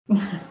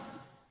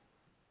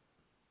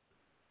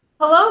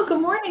Hello,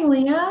 good morning,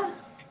 Leah.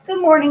 Good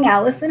morning,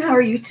 Allison. How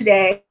are you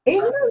today? I'm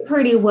doing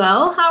pretty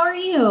well. How are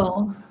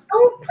you?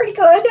 Oh, pretty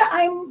good.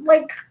 I'm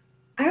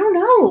I don't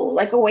know,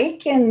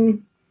 awake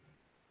and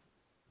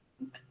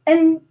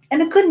in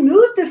a good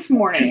mood this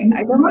morning.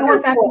 I don't know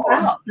what that's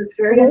about. It's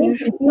very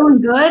unusual.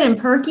 Feeling good and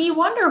perky.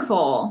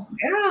 Wonderful.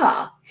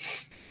 Yeah.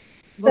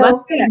 So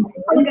I'm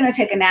probably going to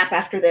take a nap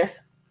after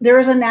this. There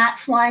is a gnat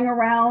flying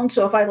around,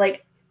 so if I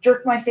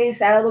jerk my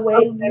face out of the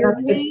way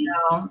weirdly,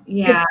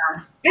 yeah,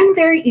 I'm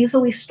very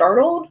easily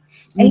startled.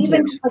 And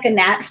even just a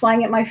gnat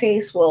flying at my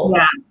face will.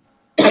 Yeah.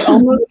 I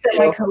almost sent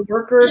my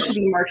coworker to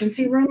the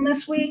emergency room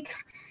this week.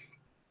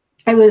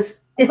 I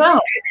was in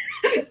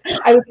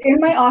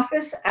my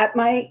office at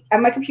my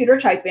computer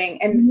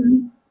typing,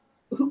 and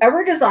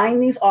whoever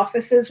designed these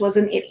offices was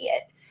an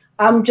idiot.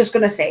 I'm just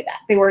going to say that.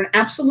 They were an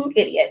absolute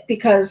idiot,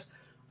 because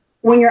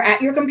when you're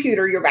at your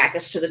computer, your back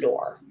is to the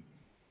door,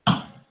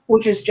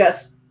 which is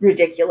just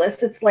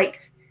ridiculous. It's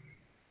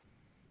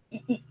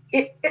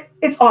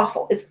it's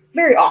awful. It's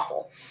very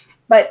awful.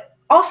 But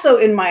also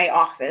in my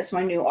office,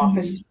 my new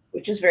office,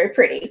 which is very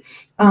pretty,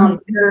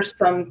 there's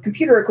some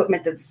computer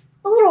equipment that's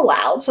a little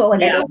loud. So I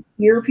don't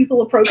hear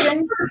people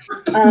approaching.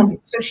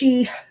 So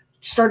she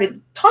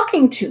started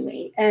talking to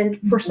me, and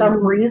for some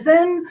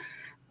reason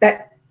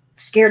that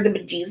scared the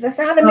bejesus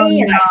out of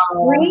me. And I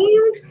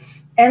screamed,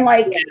 and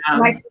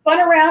I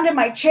spun around in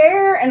my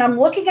chair, and I'm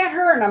looking at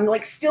her, and I'm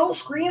still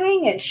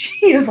screaming. And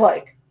she is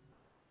like,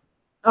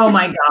 oh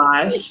my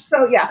gosh.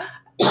 So yeah.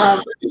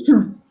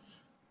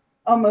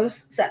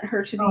 Almost sent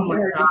her to the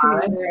emergency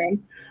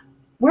room.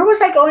 Where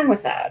was I going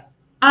with that?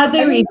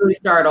 They were easily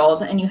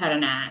startled, and you had a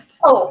gnat.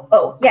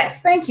 Oh,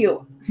 yes, thank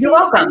you. You're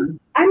welcome.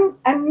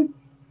 I'm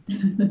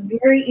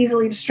very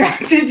easily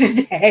distracted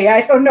today.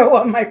 I don't know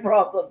what my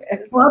problem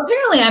is. Well,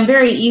 apparently I'm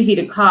very easy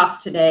to cough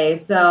today,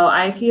 so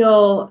I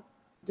feel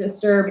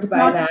disturbed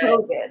by that.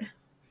 COVID.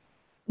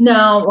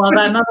 No, well,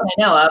 not that I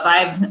know of.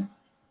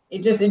 It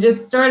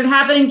just started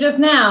happening just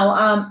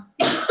now.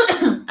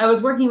 I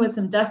was working with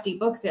some dusty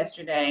books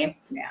yesterday.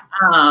 Yeah.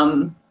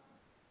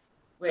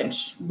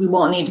 Which we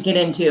won't need to get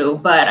into,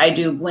 but I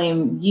do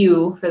blame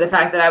you for the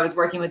fact that I was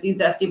working with these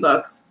dusty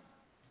books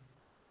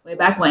way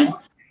back when.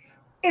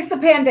 It's the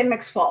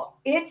pandemic's fault.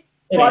 It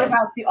brought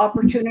about the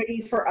opportunity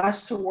for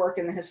us to work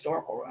in the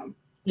historical room.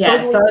 Yeah,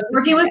 so I was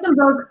working with some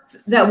books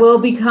that will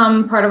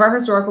become part of our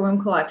historical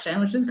room collection,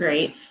 which is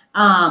great.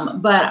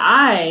 But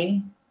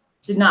I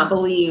did not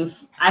believe,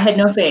 I had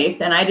no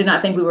faith, and I did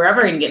not think we were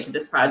ever going to get to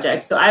this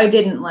project. So I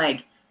didn't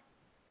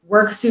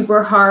work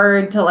super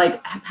hard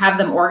to have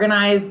them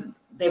organized.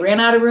 They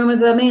ran out of room at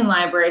the main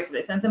library, so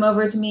they sent them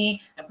over to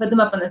me. I put them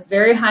up on this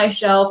very high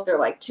shelf. They're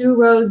 2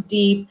 rows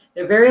deep.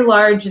 They're very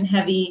large and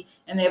heavy,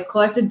 and they have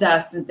collected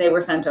dust since they were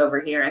sent over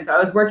here. And so I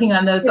was working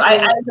on those. So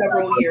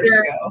several years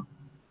ago.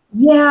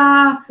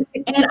 Yeah,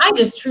 and I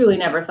just truly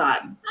never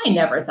thought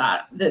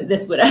that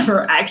this would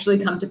ever actually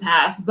come to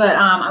pass. But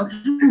I'm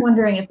kind of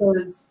wondering if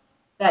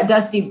that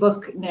dusty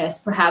bookness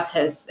perhaps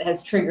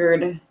has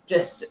triggered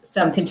just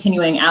some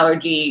continuing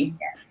allergy,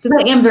 because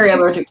I am very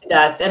allergic to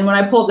dust. And when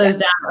I pulled those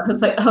down, I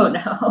was like, oh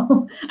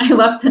no, I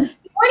left them. They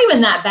weren't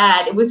even that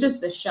bad. It was just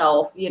the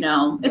shelf,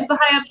 It's the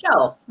high up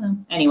shelf.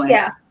 Anyway.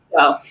 Yeah.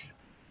 So.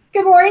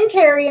 Good morning,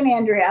 Carrie and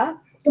Andrea.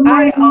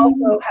 I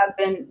also have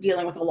been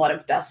dealing with a lot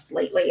of dust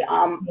lately.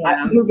 I'm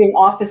moving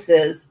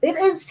offices. It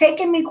has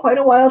taken me quite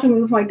a while to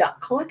move my duck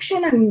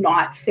collection. I'm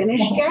not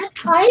finished yet.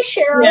 Hi,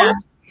 Cheryl.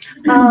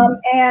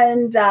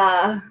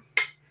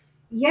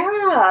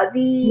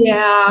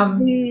 Yeah.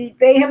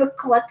 They have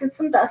collected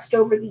some dust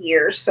over the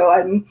years, so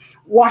I'm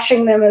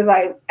washing them as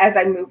I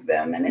move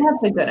them. And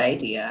that's a good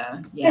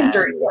idea. Yeah. And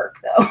dirty work,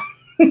 though.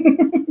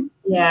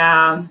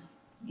 Yeah.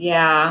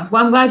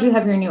 Well, I'm glad you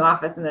have your new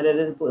office and that it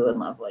is blue and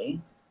lovely.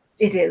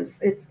 It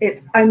is.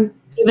 Even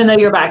though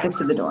your back is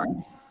to the door.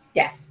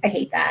 Yes, I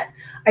hate that.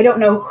 I don't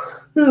know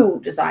who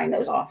designed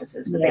those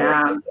offices, but they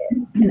were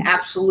an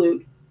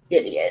absolute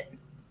idiot.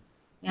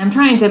 Yeah, I'm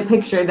trying to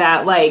picture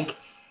that. I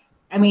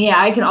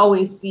can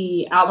always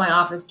see out my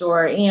office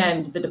door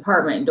and the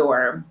department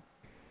door.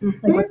 When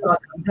someone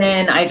comes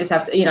in, I just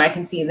have to, I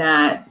can see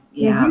that.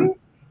 Yeah.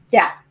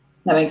 Yeah.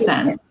 That makes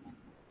sense.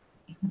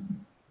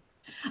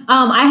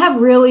 I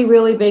have really,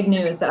 really big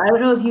news that I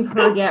don't know if you've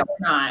heard yet or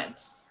not.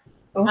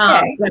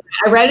 Okay.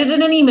 I read it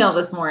in an email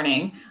this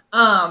morning.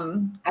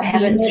 I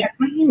haven't checked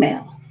my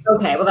email.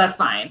 Okay, well, that's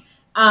fine.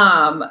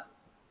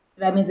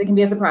 That means it can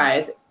be a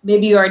surprise.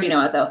 Maybe you already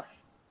know it, though.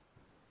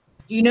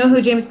 Do you know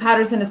who James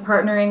Patterson is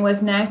partnering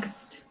with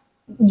next?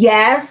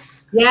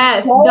 Yes.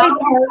 Dolly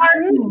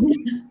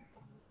Parton.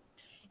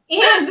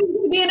 And there's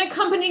going to be an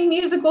accompanying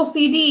musical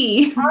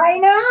CD. I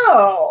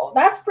know.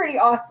 That's pretty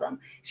awesome.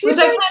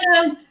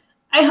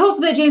 I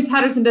hope that James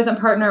Patterson doesn't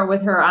partner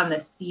with her on the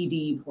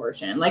CD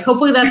portion.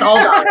 Hopefully that's all.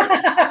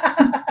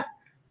 But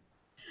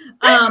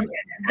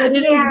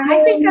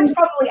I think that's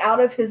probably out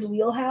of his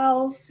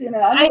wheelhouse.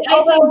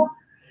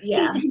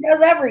 yeah, he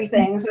does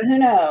everything, so who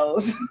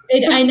knows?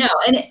 I know,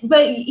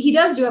 but he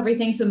does do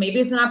everything, so maybe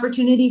it's an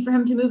opportunity for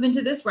him to move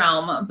into this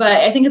realm. But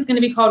I think it's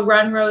going to be called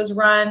Run, Rose,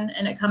 Run,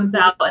 and it comes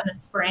out in the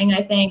spring,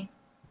 I think,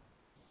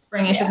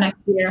 springish of next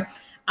year.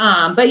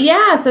 But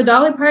yeah, so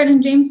Dolly Parton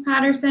and James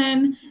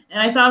Patterson,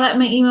 and I saw that in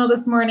my email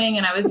this morning,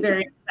 and I was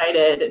very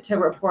excited to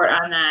report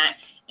on that.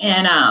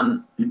 And I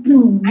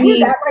knew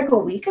that like a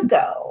week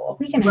ago, a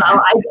week and a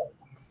half.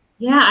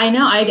 Yeah, I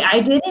know. I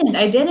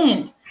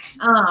didn't.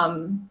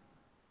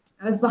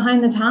 I was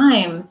behind the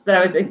times, but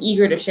I was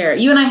eager to share it.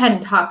 You and I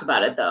hadn't talked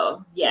about it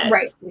though yet.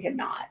 Right, we had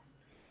not.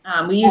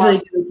 We usually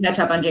do catch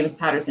up on James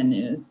Patterson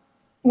news.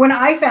 When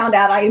I found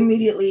out, I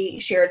immediately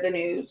shared the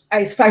news.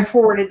 I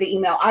forwarded the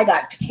email I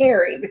got to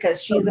Carrie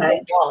because she's a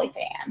big Dolly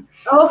fan.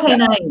 Okay, so.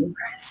 Nice.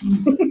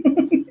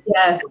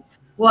 Yes.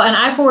 Well, and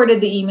I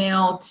forwarded the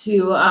email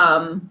to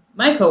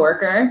my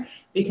coworker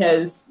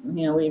because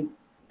we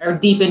are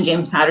deep in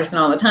James Patterson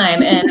all the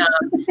time, and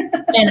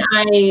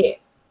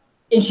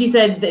and she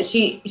said that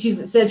she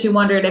said she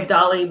wondered if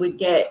Dolly would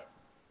get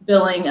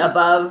billing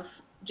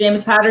above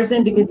James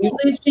Patterson because usually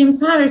it's James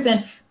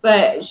Patterson,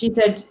 but she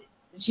said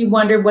she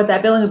wondered what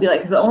that billing would be like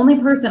because the only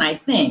person I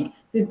think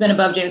who's been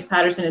above James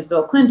Patterson is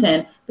Bill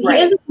Clinton, but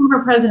he is a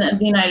former president of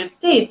the United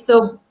States,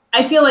 so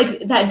I feel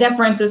like that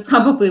deference is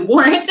probably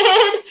warranted,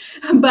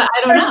 but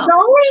I don't know.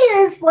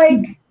 Dolly is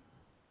like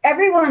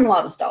everyone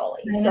loves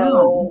Dolly,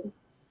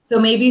 so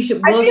maybe she.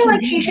 I feel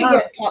like she should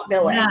get top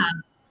billing. Yeah.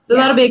 So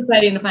that'll be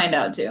exciting to find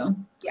out too.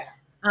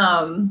 Yes.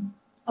 So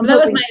that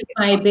was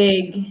my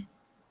big.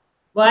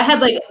 Well, I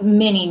had like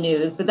mini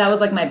news, but that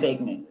was like my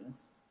big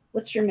news.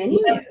 What's your mini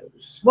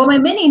news? Well, my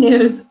mini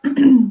news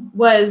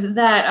was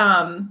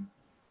that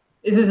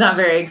this is not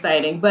very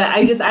exciting, but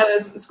I was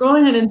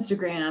scrolling on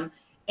Instagram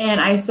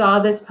and I saw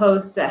this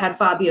post that had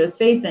Fabio's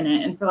face in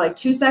it, and for like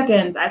 2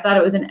 seconds, I thought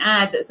it was an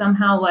ad that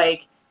somehow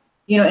like,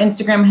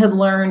 Instagram had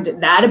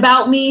learned that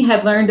about me,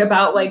 had learned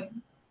about like.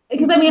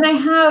 Because I mean,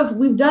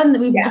 we've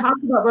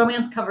talked about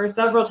romance covers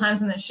several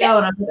times in the show,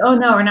 and I was like, oh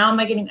no, or now am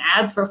I getting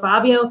ads for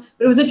Fabio?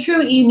 But it was a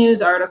true E!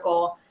 News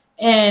article,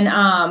 and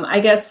I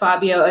guess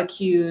Fabio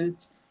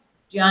accused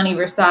Gianni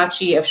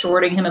Versace of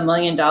shorting him $1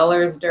 million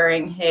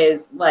during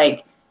his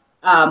like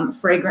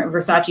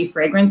Versace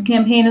fragrance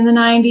campaign in the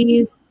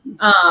 90s.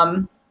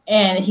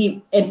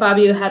 And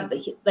Fabio had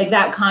like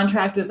that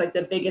contract was like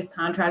the biggest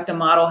contract a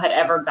model had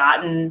ever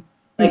gotten.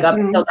 Like up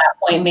until that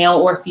point, male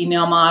or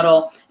female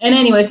model. And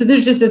anyway, so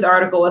there's just this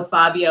article with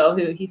Fabio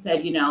who he said,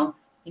 he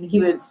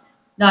was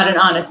not an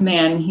honest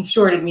man. He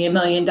shorted me $1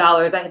 million.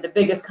 I had the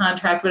biggest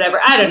contract,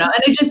 whatever. I don't know.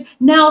 And it just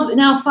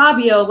now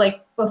Fabio,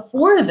 like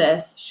before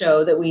this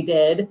show that we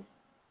did,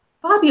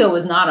 Fabio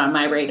was not on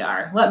my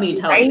radar. Let me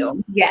tell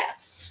you.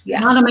 Yes.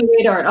 Yeah. Not on my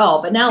radar at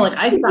all. But now, like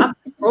I stopped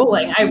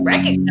scrolling. I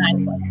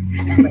recognized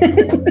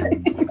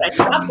but I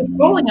stopped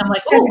scrolling. I'm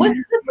like, oh, what's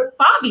this with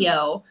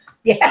Fabio?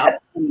 Yeah. So,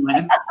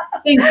 anyway,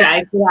 thanks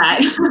guys for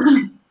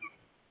that.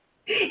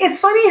 It's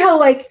funny how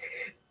like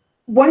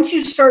once you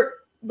start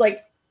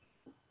like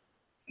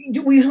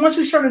once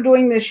we started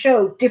doing this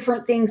show,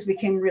 different things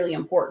became really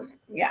important.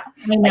 Yeah.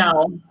 I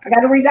know. I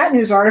got to read that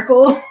news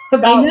article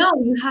about. I know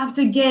you have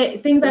to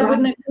get things I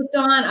wouldn't have clicked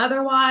on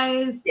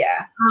otherwise.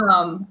 Yeah.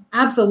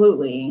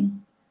 Absolutely.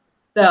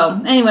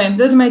 So anyway,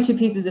 those are my 2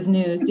 pieces of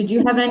news. Did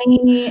you have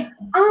any?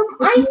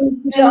 I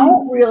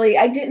didn't really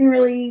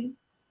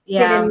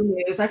get any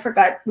news. I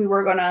forgot we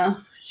were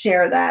gonna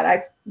share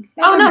that.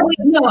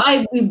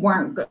 We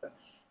weren't good.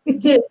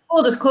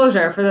 Full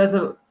disclosure for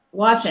those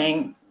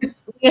watching, we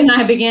and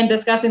I began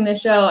discussing this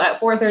show at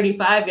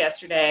 4:35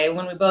 yesterday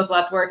when we both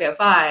left work at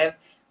 5.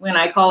 When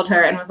I called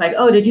her and was like,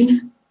 "Oh,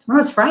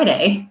 tomorrow's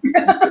Friday."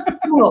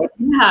 Oh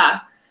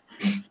yeah.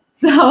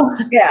 So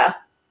yeah.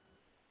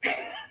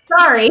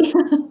 Sorry.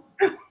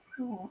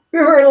 We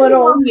were a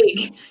little long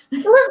week.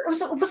 It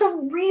was a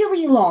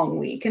really long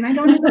week, and I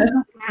don't even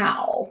know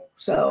how.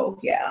 So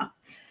yeah.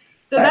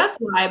 So that's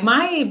why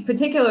my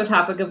particular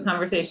topic of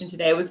conversation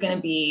today was going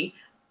to be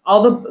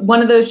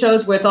one of those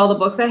shows where it's all the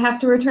books I have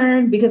to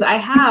return, because I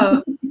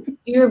have,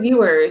 dear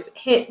viewers,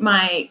 hit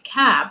my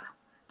cap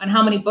on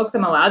how many books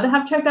I'm allowed to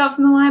have checked out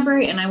from the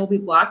library, and I will be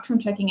blocked from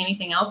checking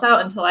anything else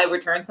out until I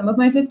return some of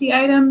my 50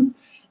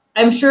 items.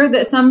 I'm sure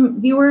that some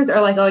viewers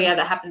are like, oh yeah,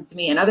 that happens to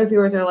me, and other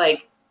viewers are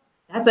like,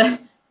 that's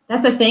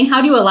a thing.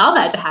 How do you allow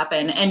that to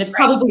happen? And it's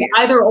probably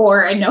either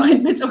or and no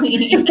in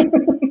between.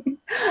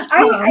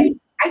 I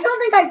don't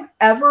think I've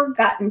ever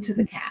gotten to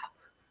the cap.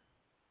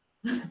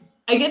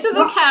 I get to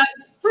the cap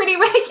pretty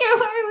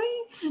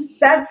regularly.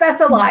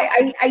 That's a lie.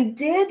 I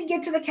did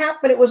get to the cap,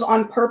 but it was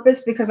on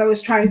purpose because I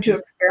was trying to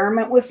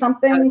experiment with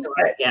something.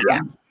 But yeah.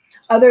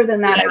 Other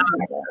than that, I've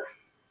never.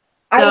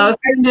 So I was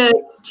trying to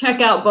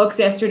check out books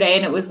yesterday,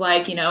 and it was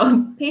like,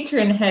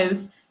 Patron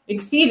has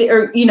exceeded,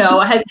 or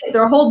has hit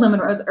their hold limit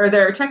or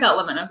their checkout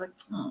limit. I was like,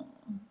 oh,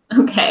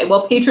 okay.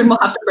 Well, Patron will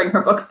have to bring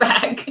her books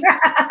back.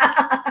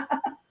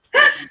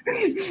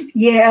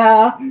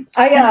 Yeah,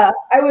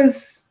 I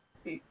was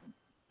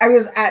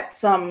at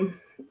some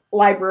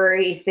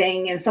library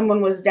thing, and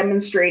someone was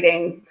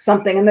demonstrating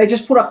something, and they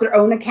just put up their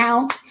own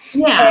account.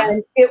 Yeah.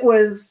 And it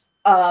was,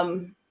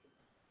 and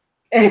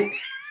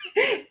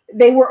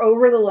they were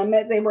over the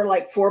limit. They were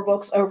like 4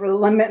 books over the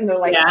limit, and they're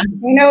like,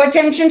 no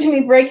attention to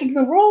me breaking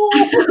the rule.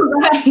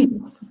 Right.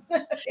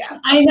 Yeah.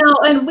 I know,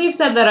 and we've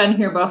said that on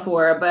here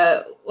before,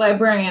 but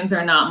librarians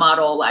are not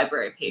model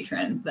library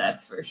patrons,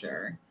 that's for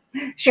sure.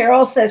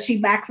 Cheryl says she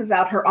maxes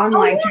out her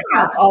online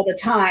checkouts all the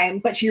time,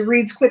 but she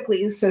reads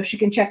quickly so she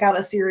can check out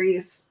a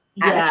series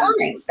at a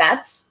time.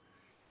 That's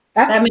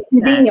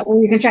convenient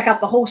when you can check out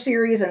the whole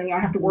series and you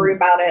don't have to worry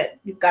about it.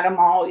 You've got them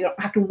all. You don't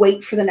have to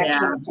wait for the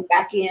next one to come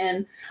back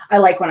in. I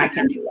like when I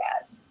can do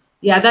that.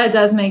 Yeah, that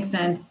does make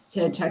sense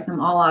to check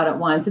them all out at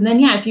once. And then,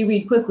 if you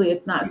read quickly,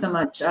 it's not so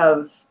much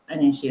of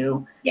an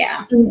issue.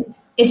 Yeah. And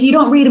if you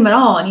don't read them at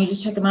all and you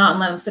just check them out and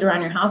let them sit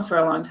around your house for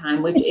a long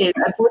time, which is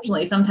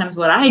unfortunately sometimes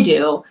what I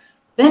do,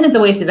 then it's a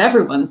waste of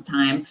everyone's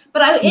time.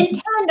 But I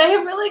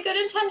have really good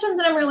intentions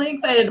and I'm really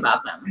excited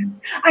about them.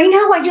 I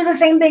know, I do the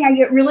same thing. I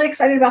get really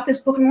excited about this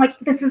book and I'm like,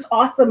 this is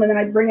awesome. And then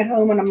I bring it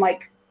home and I'm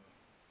like,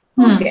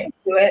 okay,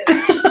 do it.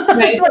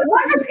 Right. So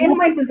once it's in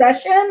my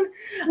possession,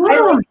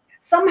 I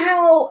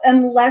somehow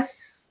am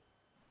less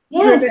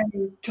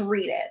driven to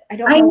read it.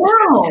 I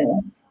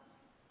know.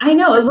 I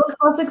know it looks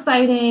less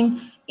exciting.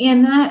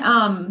 And that,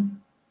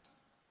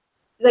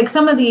 like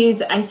some of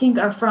these I think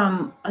are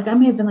from, like I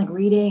may have been like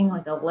reading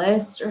like a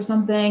list or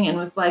something and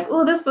was like,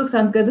 oh, this book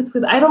sounds good. This,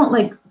 because I don't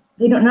like,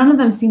 none of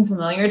them seem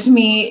familiar to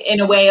me in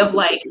a way of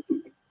like,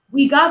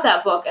 we got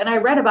that book and I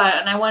read about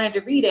it and I wanted to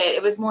read it.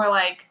 It was more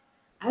like,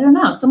 I don't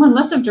know, someone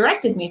must have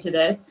directed me to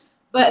this.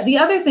 But the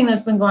other thing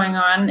that's been going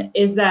on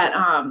is that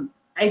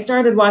I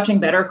started watching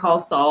Better Call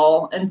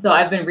Saul. And so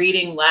I've been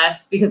reading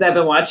less because I've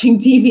been watching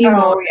TV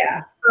more. Oh,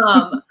 yeah.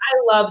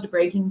 I loved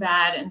Breaking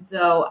Bad. And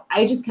so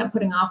I just kept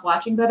putting off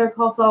watching Better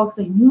Call Saul because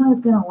I knew I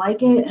was going to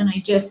like it. And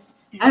I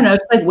don't know,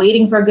 just like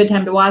waiting for a good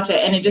time to watch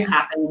it. And it just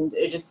happened.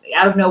 It just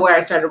out of nowhere,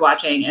 I started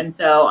watching. And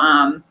so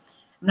I'm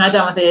not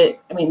done with it.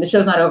 I mean, the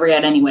show's not over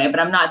yet anyway, but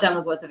I'm not done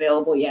with what's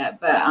available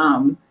yet. But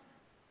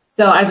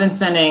so I've been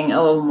spending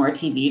a little more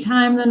TV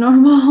time than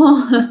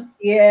normal.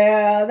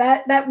 Yeah,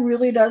 that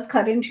really does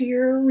cut into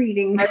your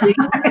reading time.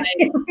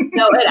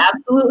 No, it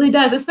absolutely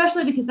does,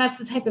 especially because that's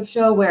the type of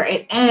show where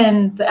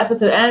the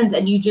episode ends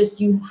and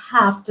you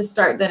have to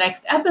start the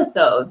next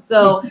episode.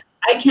 So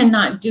I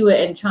cannot do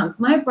it in chunks.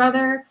 My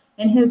brother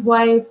and his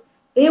wife,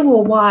 they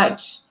will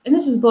watch, and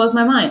this just blows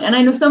my mind. And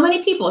I know so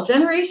many people,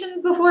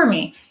 generations before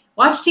me,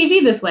 watch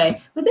TV this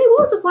way, but they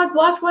will just like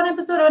watch one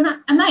episode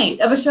a night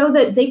of a show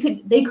that they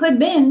could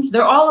binge.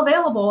 They're all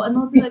available, and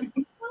they'll be like,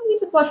 well, we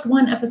just watched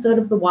one episode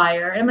of The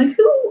Wire. And I'm like,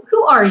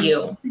 who are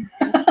you?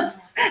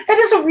 That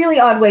is a really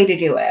odd way to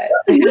do it.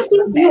 You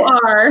think you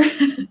are.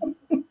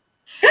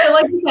 So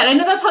like you said, I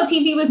know that's how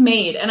TV was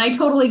made, and I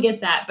totally get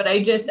that, but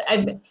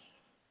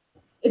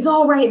it's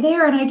all right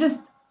there, and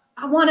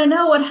I want to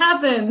know what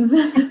happens.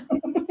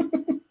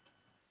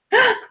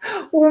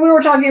 When we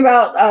were talking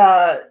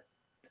about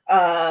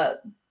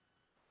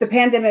the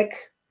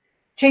pandemic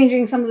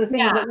changing some of the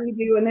things that we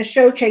do, and this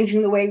show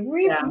changing the way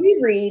we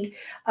read,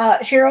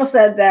 Cheryl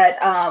said that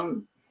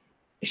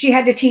she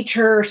had to teach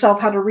herself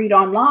how to read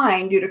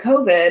online due to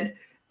COVID.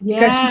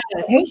 Because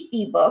you hate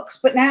ebooks,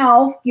 but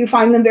now you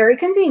find them very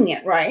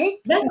convenient, right?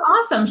 That's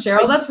awesome,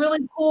 Cheryl. That's really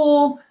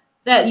cool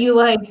that you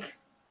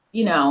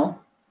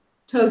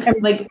took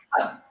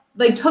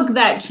took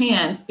that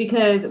chance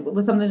because it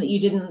was something that you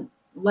didn't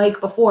like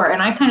before.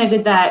 And I kind of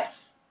did that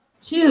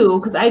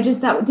too, because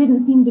that didn't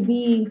seem to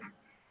be,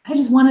 I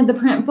just wanted the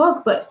print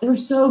book, but they're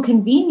so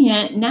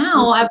convenient.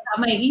 Now I've got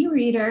my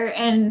e-reader,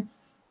 and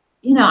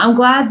I'm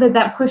glad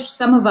that pushed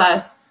some of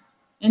us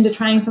into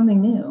trying something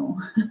new.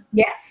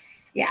 Yes.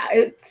 Yeah,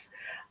 it's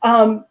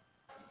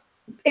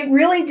it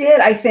really did,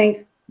 I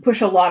think,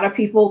 push a lot of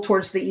people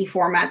towards the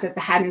e-format that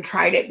hadn't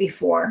tried it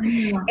before.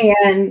 Yeah.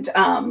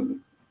 And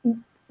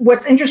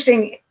what's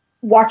interesting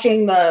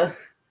watching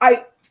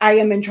I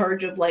am in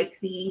charge of like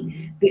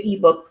the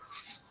ebook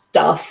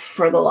stuff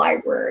for the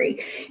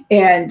library,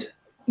 and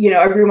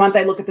every month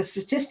I look at the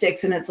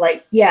statistics and it's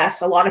like,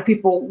 yes, a lot of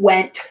people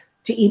went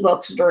to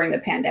ebooks during the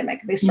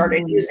pandemic. They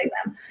started using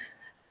them.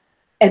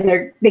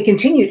 And they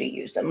continue to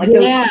use them. Like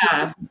those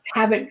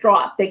haven't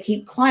dropped. They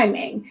keep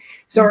climbing.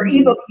 So our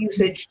ebook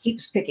usage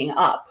keeps picking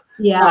up.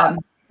 Yeah.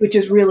 Which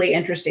is really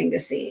interesting to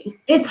see.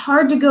 It's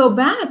hard to go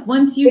back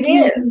once you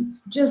can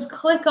just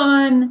click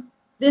on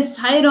this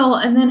title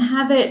and then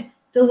have it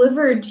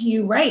delivered to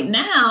you right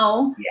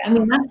now. Yeah. I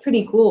mean, that's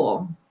pretty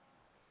cool.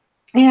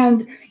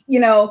 And,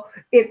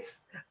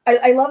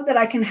 I love that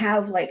I can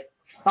have like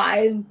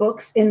 5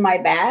 books in my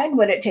bag,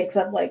 but it takes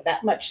up like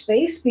that much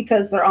space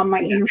because they're on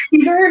my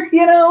e-reader,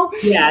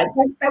 Yeah.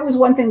 That was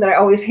one thing that I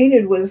always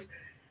hated, was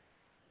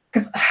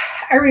because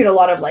I read a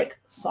lot of like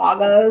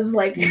sagas,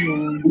 like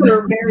that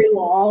are very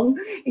long,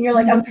 and you're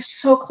like, I'm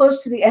so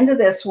close to the end of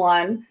this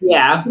one.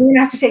 Yeah. You're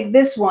gonna have to take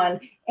this one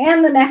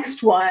and the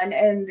next one.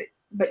 And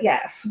but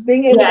yes,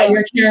 being able to,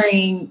 you're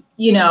carrying,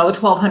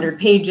 1,200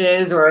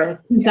 pages or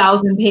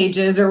 2,000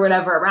 pages or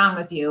whatever around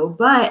with you.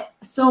 But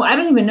so I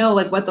don't even know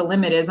like what the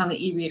limit is on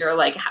the e-reader,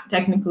 like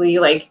technically,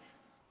 like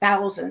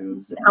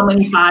thousands, how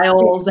many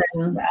files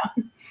and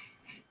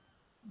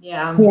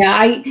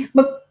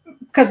but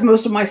because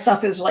most of my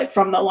stuff is like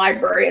from the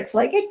library, it's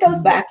like it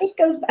goes back.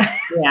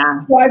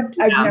 Yeah. So I've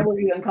never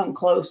even come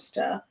close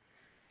to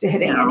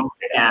hitting anything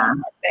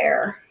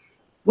there.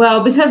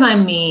 Well, because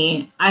I'm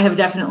me, I have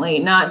definitely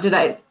not,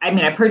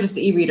 I purchased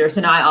the e-reader,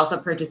 so now I also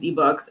purchase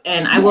ebooks.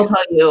 And I will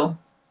tell you,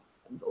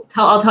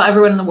 I'll tell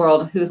everyone in the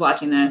world who's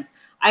watching this,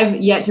 I've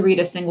yet to read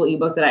a single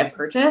ebook that I've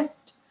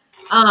purchased.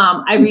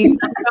 I read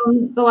some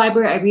from the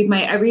library.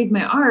 I read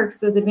my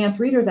ARCs, those advanced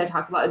readers I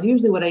talk about is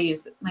usually what I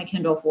use my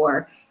Kindle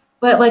for.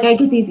 But like I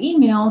get these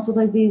emails with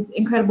like these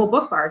incredible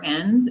book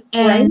bargains.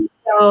 And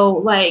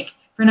so like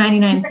for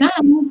 99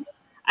 cents,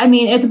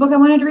 it's a book I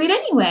wanted to read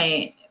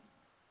anyway.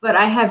 But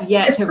I have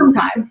yet to read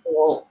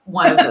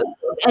one of those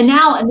books. And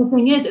the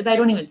thing is I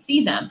don't even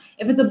see them.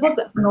 If it's a book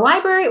that's from the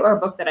library or a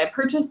book that I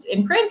purchased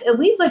in print, at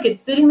least like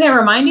it's sitting there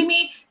reminding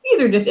me,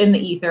 these are just in the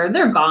ether.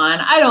 They're gone.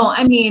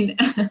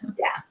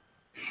 Yeah.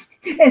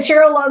 And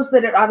Cheryl loves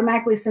that it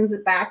automatically sends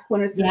it back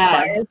when it's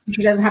expired.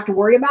 She doesn't have to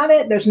worry about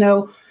it. There's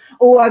no,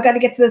 I got to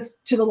get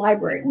to the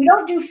library. We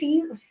don't do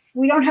fees.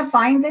 We don't have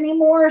fines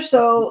anymore.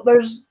 So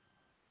there's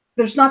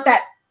not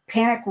that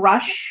panic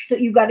rush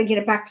that you got to get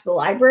it back to the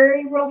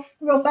library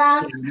real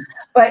fast.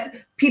 But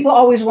people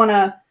always want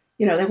to,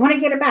 they want to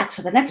get it back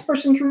so the next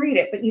person can read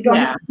it, but you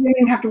don't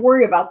even have to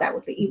worry about that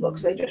with the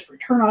ebooks. They just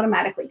return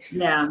automatically.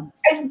 Yeah.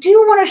 I do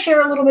want to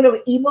share a little bit of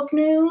ebook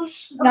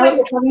news now that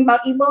we're talking about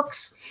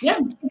ebooks. Yeah.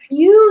 If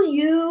you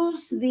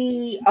use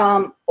the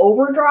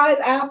Overdrive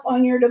app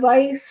on your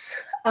device,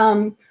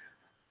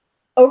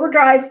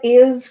 Overdrive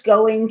is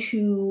going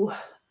to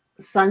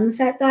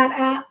sunset that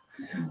app.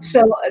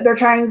 So they're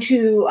trying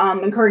to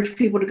encourage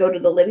people to go to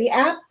the Libby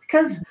app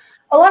because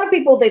a lot of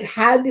people, they've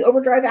had the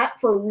Overdrive app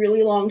for a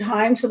really long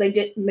time. So they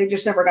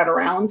just never got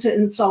around to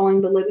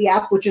installing the Libby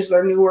app, which is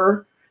their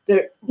newer.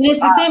 It's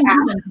the same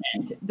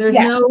content. There's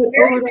no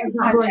Overdrive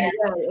content.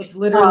 It's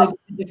literally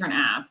a different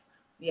app.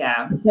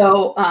 Yeah.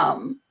 So,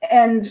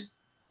 and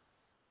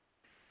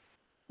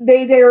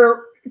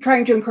they're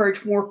trying to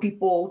encourage more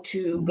people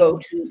to go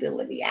to the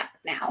Libby app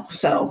now.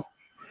 So,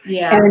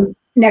 and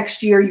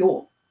next year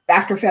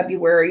after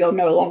February, you'll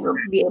no longer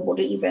be able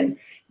to even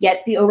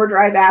get the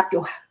Overdrive app.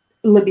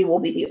 Libby will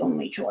be the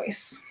only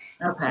choice.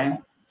 Okay.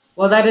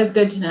 Well, that is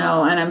good to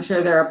know. And I'm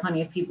sure there are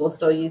plenty of people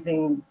still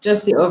using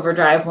just the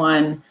Overdrive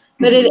one.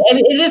 But it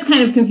is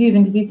kind of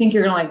confusing because you think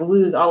you're going to like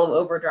lose all of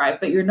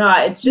Overdrive, but you're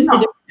not. It's just a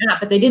different app,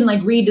 but they didn't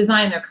like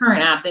redesign their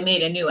current app. They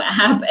made a new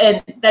app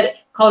and that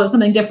called it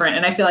something different.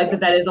 And I feel like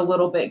that is a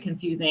little bit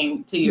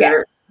confusing to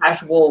your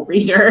casual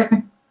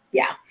reader.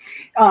 Yeah.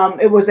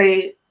 It was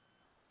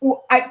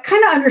I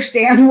kind of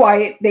understand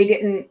why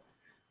they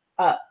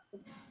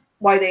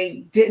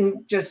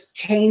didn't just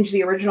change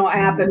the original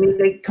app. I mean,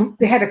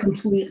 they had to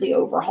completely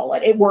overhaul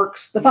it. It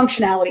works. The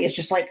functionality is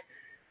just like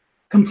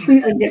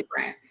completely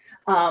different.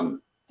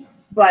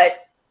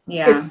 But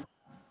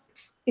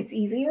it's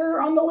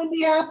easier on the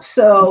Libby app.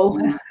 So,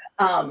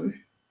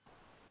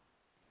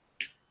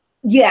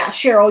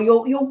 Cheryl,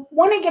 you'll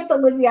want to get the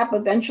Libby app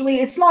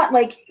eventually. It's not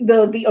like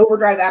the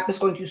Overdrive app is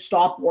going to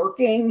stop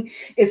working.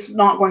 It's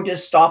not going to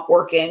stop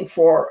working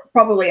for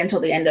probably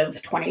until the end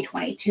of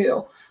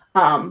 2022.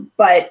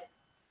 But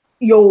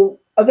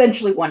you'll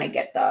eventually want to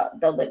get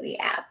the Libby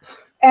app.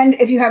 And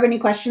if you have any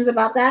questions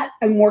about that,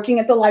 I'm working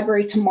at the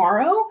library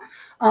tomorrow.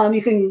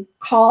 You can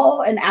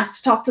call and ask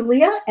to talk to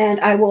Leah, and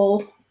I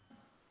will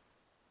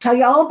tell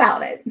you all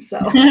about it. So,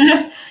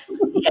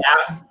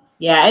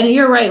 yeah, and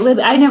you're right.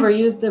 I never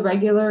used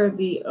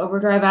the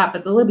Overdrive app,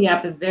 but the Libby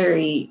app is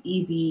very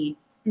easy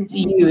to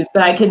use.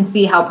 But I can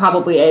see how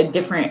probably a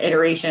different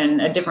iteration,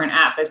 a different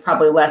app is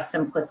probably less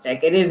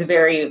simplistic. It is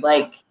very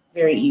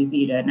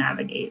easy to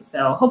navigate.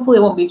 So hopefully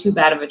it won't be too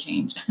bad of a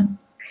change.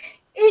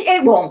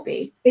 It won't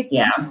be. It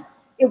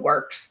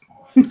works.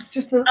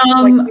 Just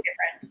slightly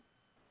different.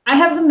 I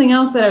have something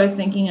else that I was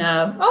thinking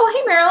of. Oh,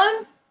 hey,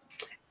 Marilyn.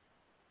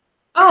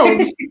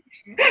 Oh.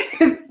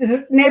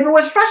 The neighbor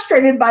was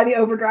frustrated by the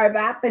Overdrive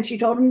app, and she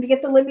told him to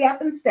get the Libby app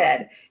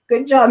instead.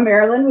 Good job,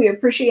 Marilyn. We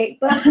appreciate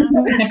that.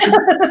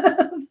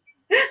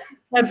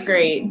 That's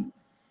great.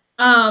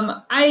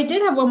 I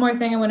did have one more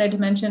thing I wanted to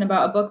mention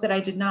about a book that I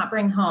did not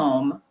bring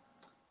home.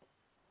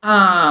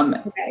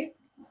 Okay.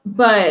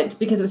 But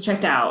because it was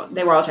checked out,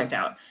 they were all checked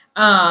out.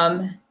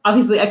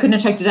 Obviously, I couldn't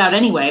have checked it out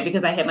anyway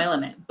because I hit my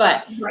limit.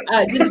 But we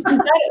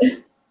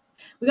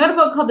got a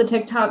book called The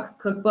TikTok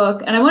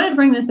Cookbook. And I wanted to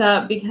bring this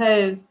up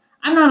because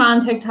I'm not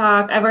on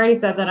TikTok. I've already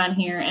said that on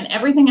here. And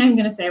everything I'm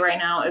going to say right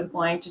now is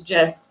going to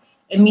just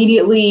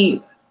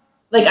immediately,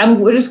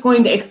 we're just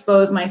going to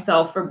expose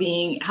myself for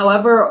being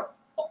however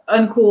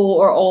uncool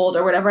or old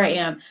or whatever I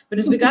am. But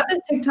we got this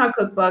TikTok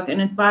cookbook,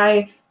 and it's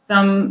by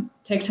some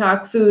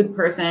TikTok food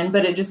person,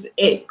 but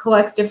it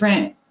collects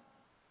different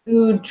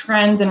food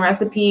trends and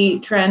recipe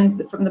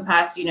trends from the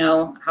past, you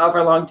know,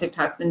 however long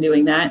TikTok's been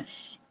doing that.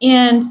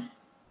 And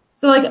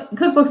so like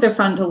cookbooks are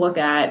fun to look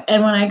at.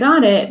 And when I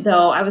got it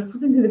though, I was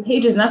flipping through the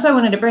pages, and that's why I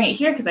wanted to bring it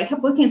here, because I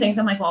kept looking at things.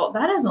 I'm like, well,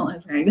 that doesn't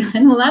look very good.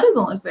 Well, that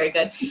doesn't look very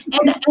good.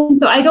 And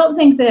so I don't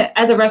think that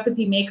as a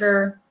recipe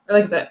maker, or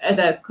like as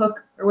a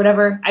cook or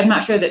whatever, I'm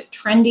not sure that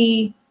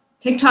trendy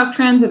TikTok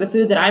trends are the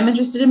food that I'm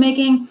interested in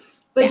making.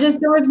 But just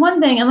there was one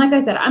thing, and like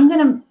I said,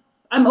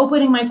 I'm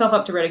opening myself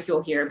up to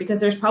ridicule here, because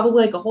there's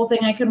probably like a whole thing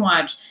I can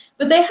watch.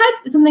 But they had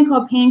something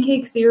called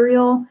pancake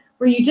cereal,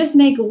 where you just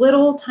make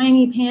little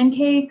tiny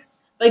pancakes,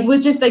 like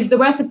with just like the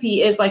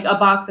recipe is like a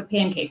box of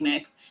pancake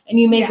mix, and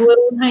you make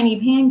little tiny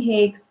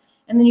pancakes,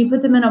 and then you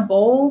put them in a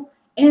bowl.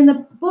 And in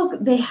the book,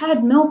 they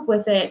had milk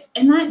with it.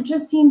 And that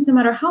just seems, no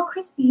matter how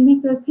crispy you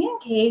make those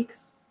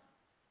pancakes,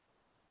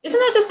 isn't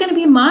that just going to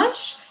be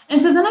mush?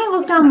 And so then I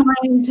looked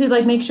online to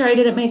like make sure I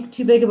didn't make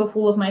too big of a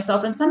fool of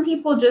myself. And some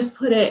people just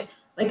put it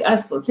like a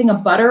thing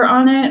of butter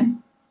on it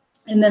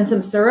and then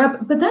some syrup.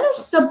 But then it's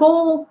just a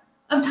bowl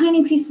of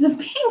tiny pieces of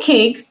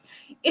pancakes.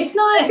 It's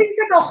not. It seems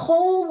like a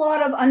whole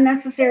lot of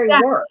unnecessary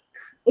work.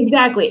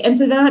 Exactly. And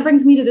so then that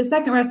brings me to the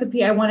second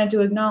recipe I wanted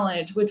to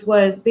acknowledge, which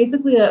was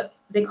basically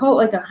they call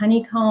it like a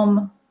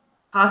honeycomb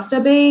pasta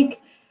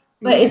bake,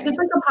 but it's just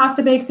like a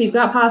pasta bake. So you've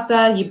got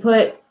pasta, you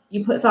put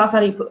sauce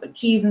on it, you put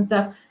cheese and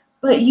stuff,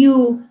 but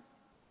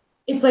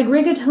it's like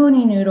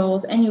rigatoni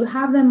noodles, and you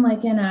have them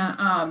like in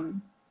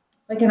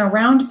a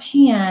round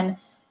pan,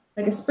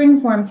 like a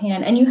springform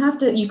pan, and you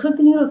cook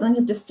the noodles, and then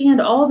you have to stand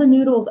all the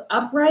noodles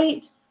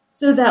upright,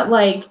 so that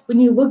like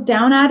when you look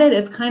down at it,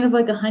 it's kind of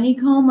like a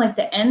honeycomb, like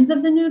the ends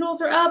of the noodles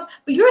are up,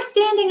 but you're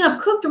standing up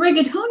cooked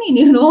rigatoni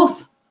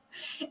noodles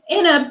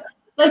in a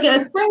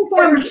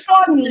springform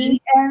pan,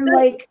 and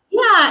like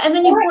and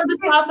then you pour the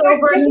sauce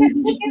over, and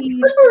it's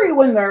slippery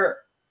when they're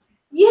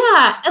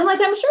and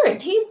like I'm sure it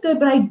tastes good,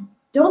 but I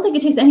don't think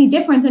it tastes any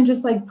different than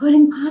just like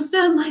putting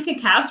pasta in like a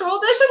casserole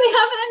dish in the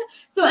oven.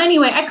 So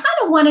anyway, I kind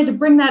of wanted to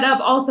bring that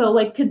up also.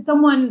 Like, if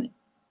someone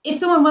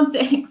wants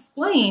to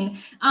explain,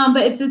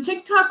 but it's a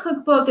TikTok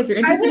cookbook if you're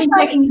interested in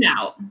checking it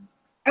out.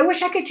 I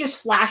wish I could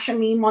just flash a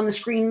meme on the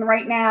screen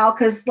right now,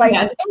 because like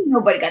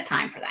nobody got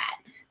time for that.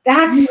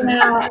 That's and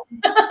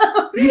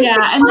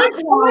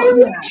that's why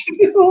would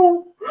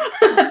you?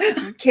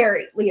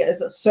 Carrie, Leah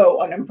is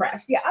so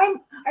unimpressed. Yeah,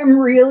 I'm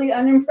really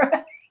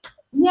unimpressed.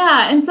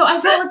 Yeah, and so I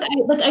felt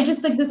like I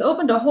just like this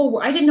opened a whole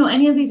world. I didn't know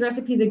any of these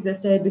recipes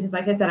existed, because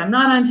like I said, I'm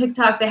not on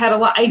TikTok. They had a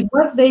lot. I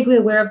was vaguely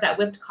aware of that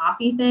whipped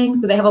coffee thing.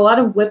 So they have a lot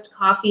of whipped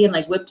coffee and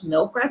like whipped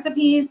milk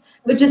recipes.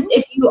 But just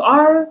if you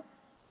are,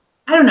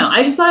 I don't know,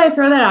 I just thought I'd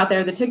throw that out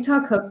there, the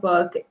TikTok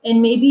cookbook,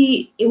 and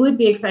maybe it would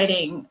be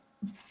exciting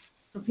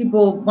for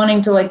people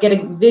wanting to like get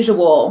a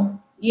visual,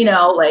 you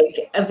know,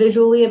 like a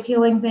visually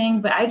appealing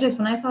thing. But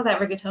when I saw that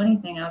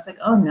rigatoni thing, I was like,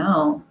 oh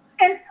no.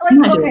 And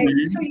like, okay,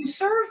 so you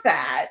serve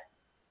that.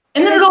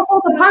 And then it'll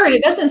fall apart.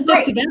 It doesn't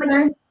stick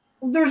together. Like,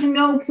 there's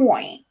no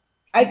point.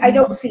 I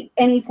don't see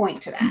any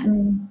point to that.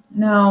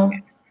 No.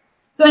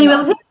 So anyway,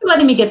 thanks for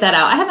letting me get that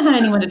out. I haven't had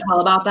anyone to tell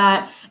about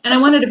that, and I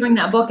wanted to bring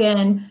that book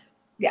in.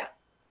 Yeah.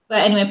 But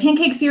anyway,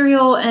 pancake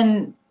cereal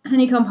and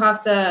honeycomb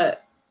pasta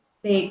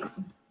bake.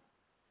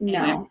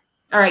 No. Anyway.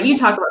 All right, you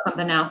talk about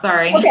something now.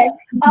 Sorry. Okay.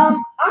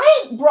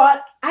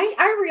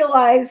 I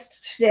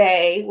realized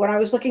today when I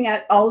was looking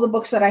at all of the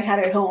books that I had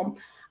at home,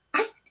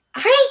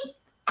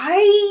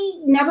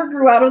 I never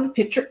grew out of the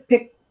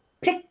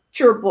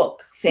picture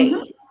book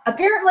phase.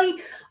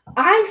 Apparently,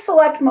 I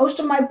select most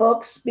of my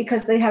books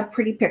because they have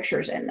pretty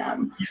pictures in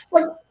them.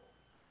 Like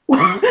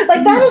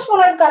that is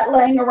what I've got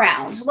laying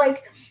around.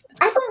 Like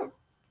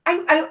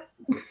I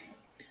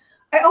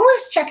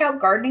always check out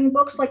gardening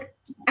books. Like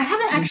I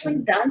haven't actually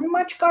done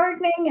much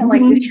gardening, and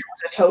like this year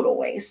was a total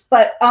waste.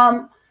 But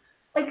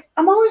like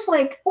I'm always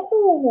like,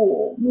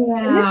 oh,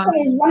 and this one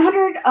is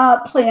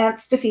 100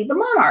 plants to feed the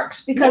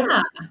monarchs, because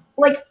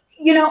like,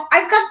 you know,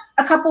 I've got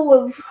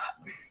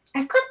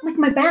like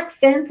my back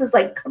fence is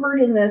like covered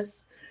in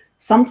this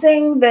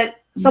something that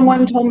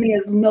someone told me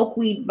is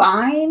milkweed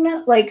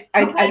vine. Like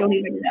I don't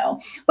even know,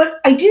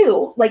 but I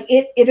do like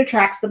it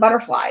attracts the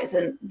butterflies,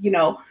 and you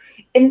know,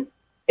 in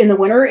the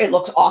winter it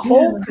looks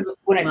awful because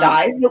when it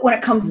dies, but when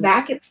it comes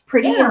back it's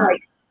pretty, and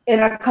like in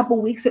a couple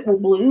weeks it will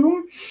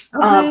bloom,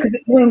 because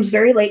it blooms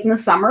very late in the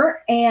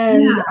summer.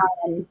 And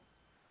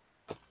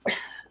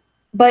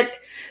but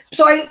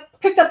so I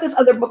picked up this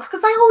other book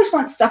because I always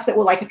want stuff that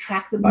will like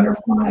attract the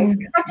butterflies,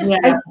 because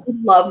I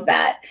love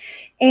that.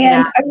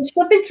 And I was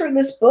flipping through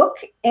this book,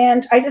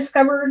 and I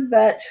discovered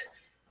that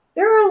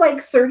there are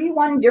like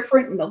 31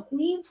 different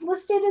milkweeds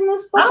listed in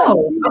this book.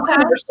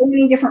 There's so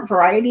many different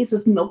varieties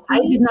of milkweed.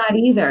 I did not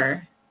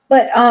either.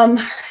 But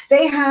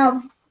they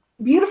have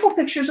beautiful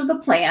pictures of the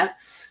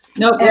plants.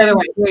 Nope, the other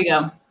way. Here we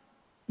go.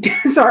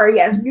 Sorry,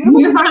 yes,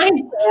 beautiful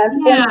plants.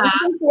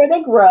 And where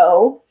they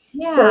grow.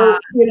 Yeah. So,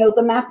 you know,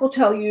 the map will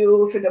tell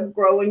you if it'll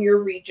grow in your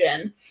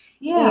region.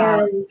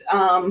 Yeah.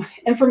 And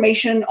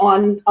information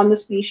on the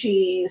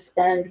species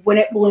and when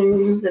it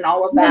blooms and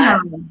all of that.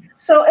 Yeah.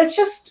 So it's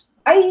just,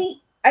 I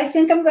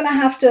think I'm going to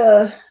have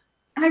to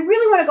And I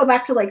really want to go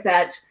back to like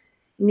that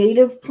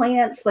native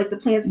plants, like the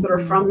plants that are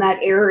from that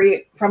area,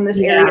 from this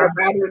area,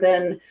 rather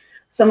than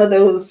some of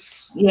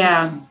those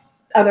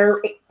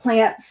other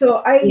plants.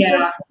 So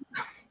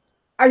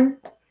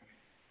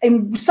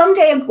and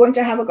someday I'm going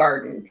to have a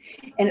garden,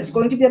 and it's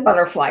going to be a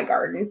butterfly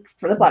garden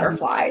for the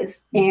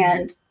butterflies.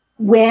 And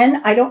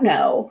when, I don't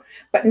know,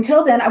 but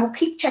until then, I will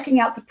keep checking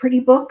out the pretty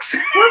books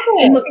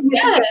and looking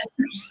at the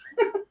pictures.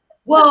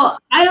 Well,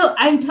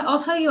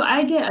 I'll tell you,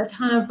 I get a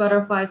ton of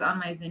butterflies on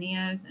my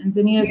zinnias, and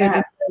zinnias are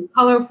just so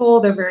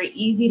colorful. They're very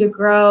easy to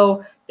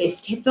grow. They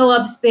fill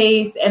up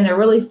space, and they're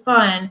really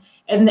fun.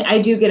 And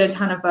I do get a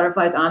ton of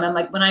butterflies on them.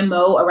 Like when I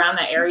mow around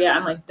that area,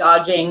 I'm like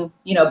dodging,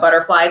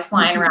 butterflies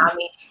flying around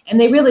me, and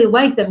they really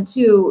like them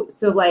too.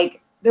 So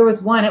like there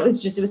was one, it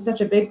was such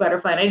a big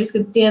butterfly, and I just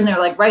could stand there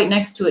like right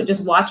next to it,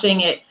 just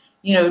watching it,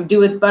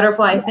 do its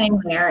butterfly thing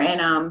there.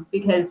 And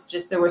because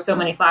just there were so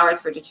many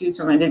flowers for it to choose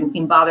from, it didn't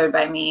seem bothered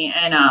by me.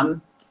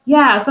 And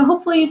so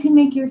hopefully you can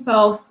make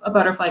yourself a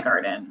butterfly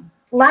garden.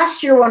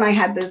 Last year when I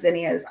had the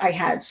zinnias, I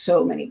had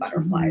so many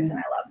butterflies and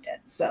I loved it.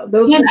 So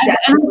those would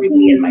definitely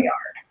be in my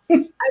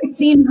yard. I've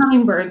seen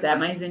hummingbirds at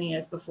my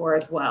zinnias before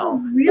as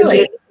well. Really?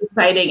 Which is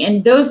exciting.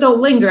 And those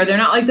don't linger. They're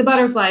not like the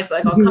butterflies,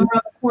 but like I'll come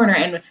around the corner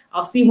and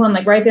I'll see one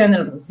like right there and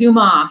then it'll zoom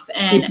off.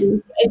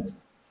 And it's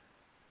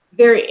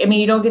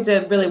you don't get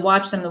to really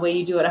watch them the way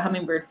you do at a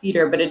hummingbird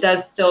feeder, but it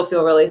does still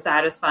feel really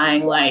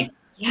satisfying. Like,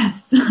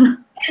 yes, I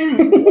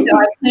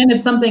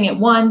planted something at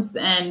once,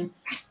 and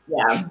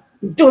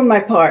doing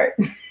my part.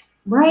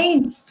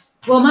 Right.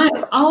 Well,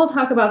 I'll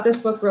talk about this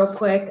book real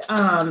quick.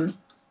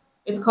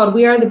 It's called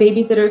We Are the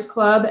Babysitters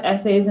Club,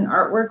 Essays and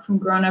Artwork from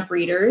Grown-Up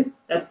Readers.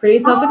 That's pretty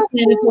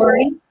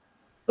self-explanatory,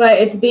 but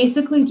it's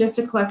basically just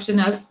a collection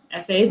of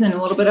essays and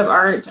a little bit of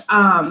art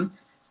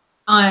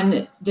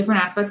on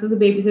different aspects of the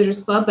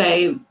Babysitters Club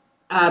by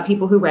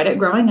people who read it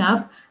growing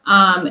up.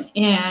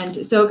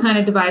 And so it kind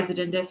of divides it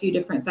into a few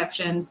different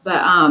sections.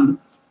 But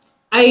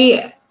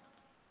I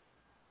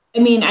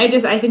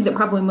think that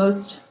probably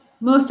most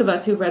of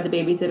us who've read the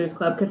Babysitters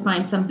Club could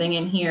find something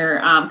in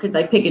here, could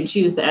like pick and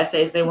choose the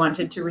essays they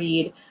wanted to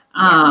read.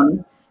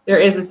 There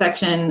is a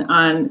section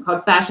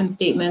called Fashion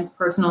Statements,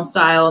 Personal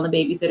Style in the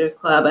Babysitters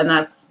Club, and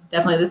that's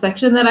definitely the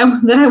section that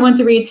I want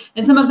to read.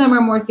 And some of them are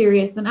more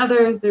serious than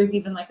others. There's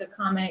even like a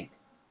comic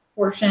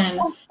portion.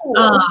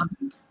 But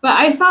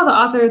I saw the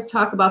authors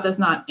talk about this,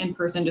 not in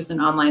person, just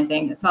an online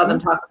thing. I saw them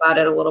talk about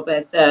it a little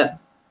bit.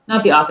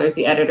 Not the authors,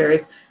 the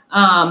editors,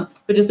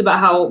 but just about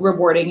how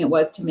rewarding it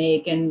was to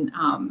make.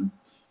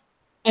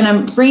 And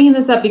I'm bringing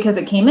this up because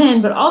it came in,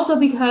 but also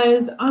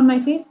because on my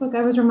Facebook,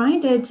 I was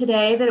reminded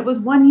today that it was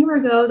 1 year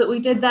ago that we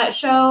did that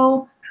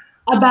show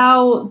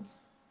about.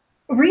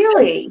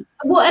 Really?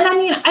 Well, and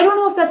I don't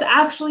know if that's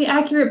actually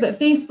accurate, but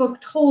Facebook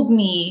told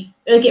me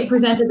like it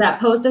presented that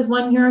post as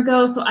 1 year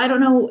ago. So I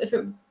don't know if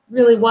it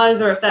really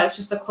was, or if that's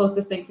just the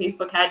closest thing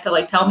Facebook had to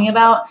like tell me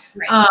about.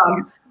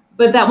 Right.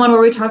 But that one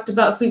where we talked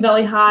about Sweet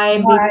Valley High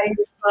and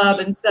Baby Club,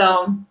 and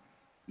so.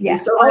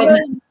 Yes, all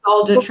those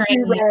books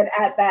we read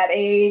at that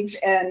age,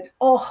 and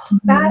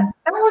that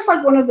was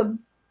like one of the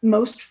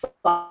most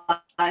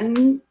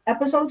fun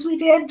episodes we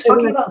did,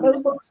 talking about those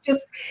books.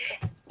 Just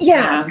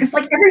because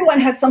like everyone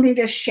had something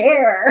to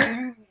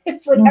share.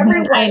 It's like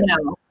everyone. I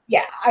know.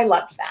 Yeah, I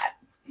loved that.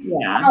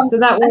 Yeah, so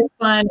that was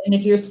fun, and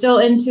if you're still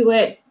into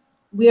it,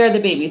 We Are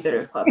the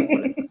Babysitters Club. Is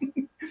what it's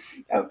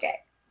Okay,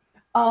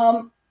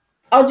 I'll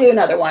do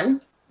another one.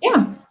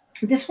 Yeah,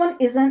 this one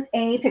isn't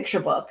a picture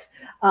book.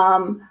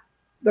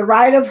 The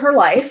Ride of Her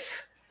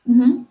Life,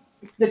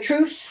 the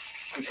true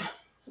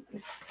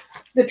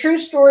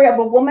story of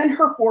a woman,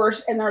 her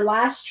horse, and their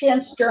last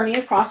chance journey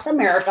across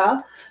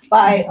America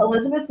by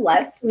Elizabeth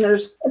Lattes. And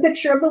there's a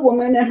picture of the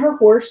woman and her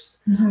horse.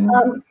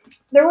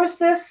 There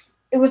was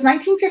it was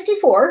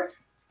 1954.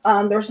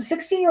 There was a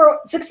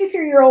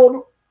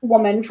 63-year-old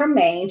woman from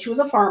Maine. She was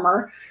a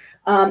farmer,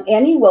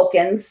 Annie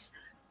Wilkins.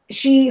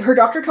 Her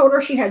doctor told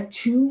her she had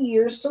 2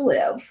 years to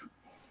live.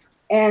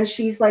 And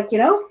she's like,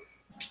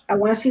 I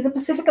want to see the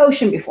Pacific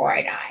Ocean before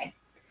I die.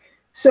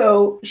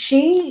 So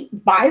she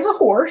buys a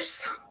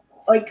horse,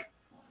 like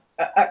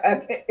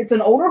it's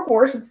an older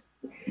horse,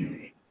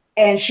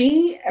 and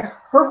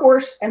her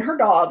horse and her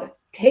dog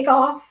take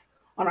off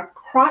on a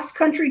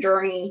cross-country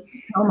journey.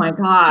 Oh my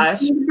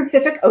gosh! To the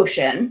Pacific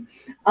Ocean,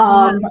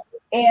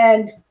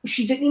 and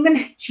she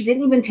didn't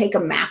even take a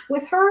map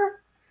with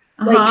her.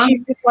 Like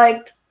she's just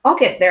like, I'll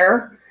get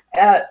there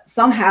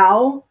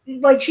somehow.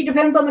 Like she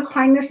depends on the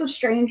kindness of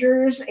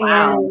strangers.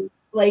 Wow. And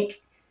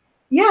like,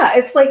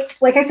 it's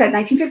like I said,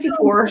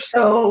 1954.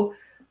 So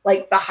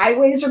like the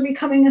highways are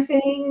becoming a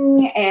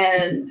thing,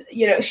 and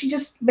she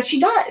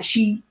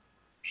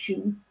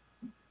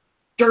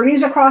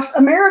journeys across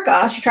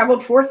America. She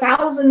traveled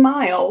 4,000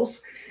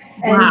 miles.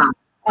 And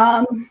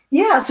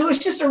so it's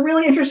just a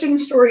really interesting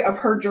story of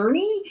her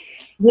journey.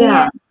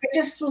 Yeah. And I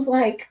just was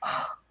like,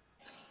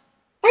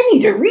 I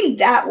need to read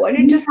that one.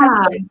 It just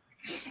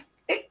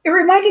it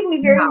reminded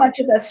me very much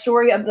of that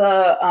story of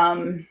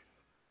the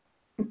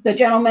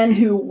gentleman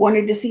who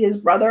wanted to see his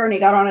brother, and he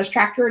got on his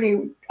tractor and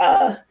he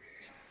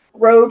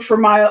rode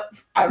for I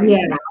don't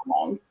even know how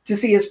long to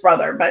see his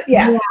brother, but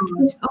yeah.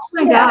 Oh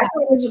my God. I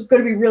thought it was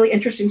going to be a really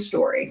interesting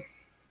story.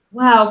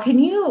 Wow. Can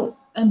you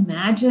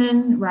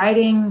imagine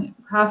riding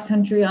cross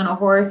country on a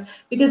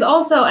horse? Because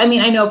also, I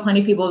mean, I know plenty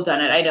of people have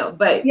done it, I know,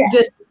 but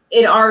just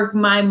in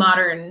my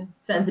modern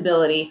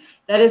sensibility,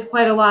 that is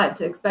quite a lot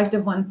to expect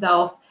of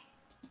oneself.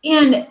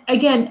 And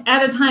again,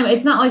 at a time,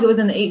 it's not like it was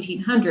in the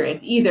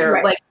 1800s either.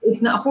 Right. Like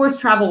it's not, horse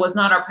travel was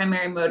not our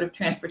primary mode of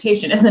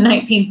transportation in the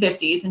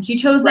 1950s, and she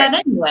chose that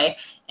anyway.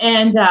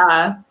 And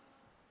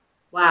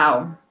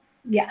wow.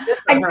 Yeah,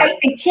 I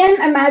can't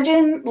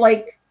imagine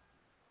like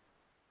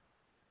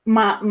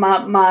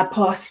my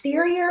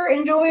posterior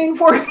enjoying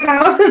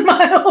 4,000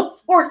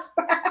 miles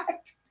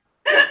horseback.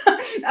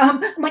 Like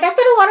I've got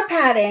a lot of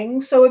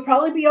padding, so it'd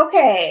probably be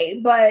okay.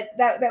 But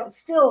that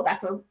still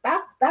that's a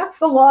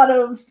lot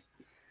of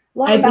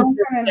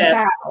bouncing in a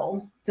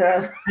saddle.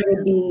 I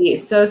would be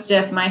so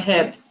stiff, my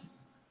hips.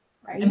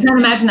 Right. I'm trying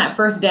to imagine that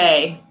first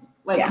day,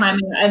 like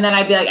climbing, and then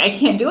I'd be like, I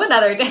can't do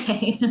another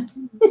day.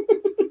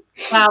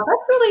 Wow,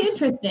 that's really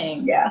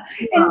interesting. Yeah,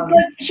 and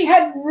like, she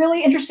had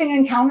really interesting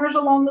encounters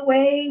along the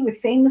way with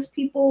famous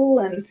people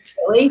and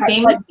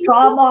like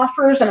job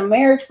offers and a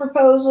marriage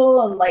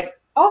proposal and like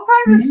all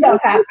kinds of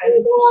stuff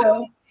happened.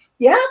 So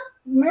yeah,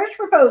 marriage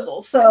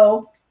proposal.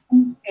 So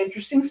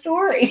interesting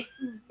story.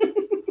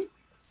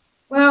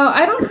 Well,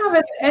 I don't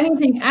have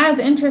anything as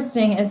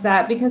interesting as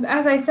that because,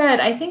 as I said,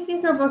 I think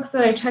these are books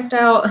that I checked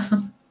out.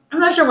 I'm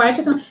not sure why I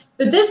took them,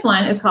 but this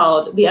one is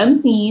called The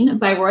Unseen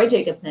by Roy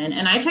Jacobson.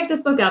 And I checked this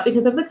book out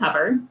because of the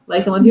cover,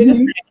 like the ones you're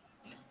describing.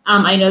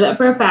 I know that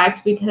for a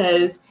fact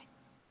because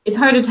it's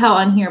hard to tell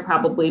on here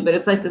probably, but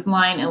it's like this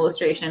line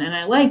illustration and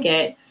I like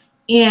it.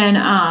 And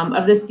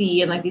of the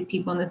sea and like these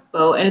people in this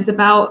boat. And it's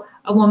about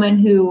a woman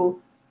who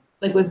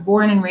like was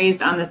born and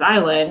raised on this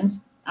island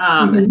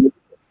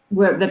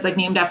that's like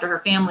named after her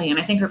family. And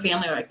I think her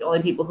family are like the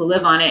only people who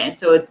live on it. And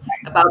so it's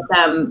about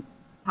them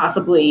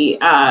possibly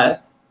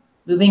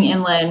moving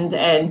inland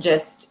and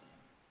just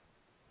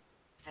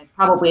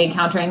probably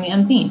encountering the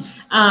unseen.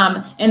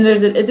 And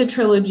it's a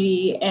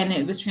trilogy and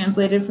it was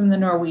translated from the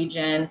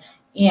Norwegian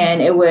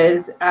and it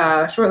was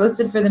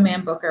shortlisted for the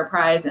Man Booker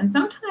Prize. And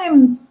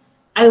sometimes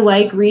I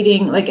like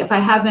reading, like if I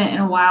haven't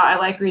in a while, I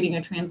like reading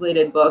a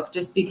translated book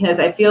just because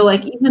I feel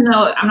like even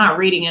though I'm not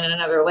reading in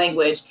another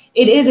language,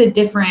 it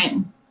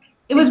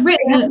was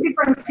written in a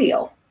different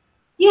feel.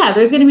 Yeah,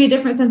 there's going to be a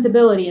different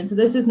sensibility. And so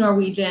this is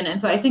Norwegian.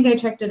 And so I think I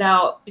checked it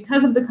out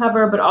because of the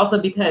cover, but also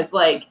because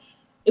like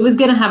it was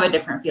going to have a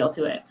different feel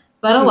to it.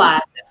 But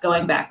alas, it's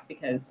going back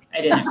because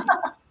I didn't.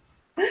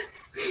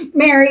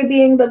 Mary,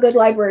 being the good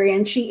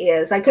librarian she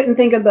is, I couldn't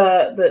think of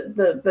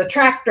the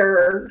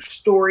tractor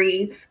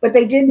story, but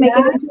they did make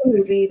it into a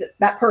movie,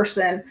 that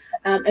person,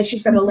 and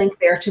she's got a link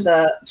there to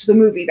the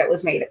movie that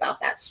was made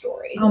about that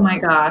story. Oh my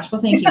gosh. Well,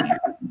 thank you, Mary.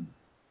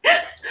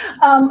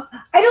 I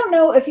don't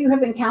know if you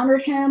have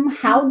encountered him.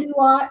 How do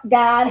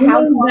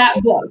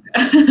that book?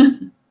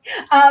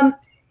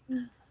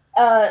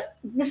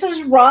 This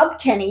is Rob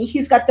Kenny.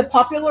 He's got the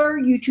popular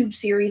YouTube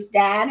series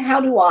Dad, How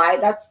Do I?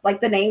 That's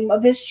like the name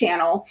of his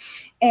channel.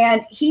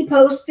 And he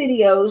posts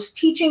videos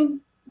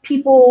teaching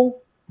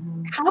people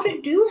how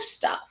to do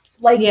stuff.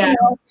 Like, you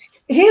know,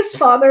 his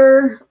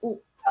father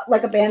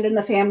like abandoned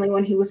the family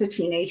when he was a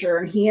teenager,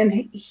 and he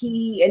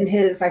and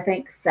his, I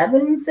think,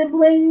 7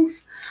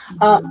 siblings,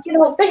 you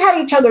know, they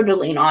had each other to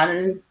lean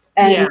on.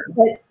 And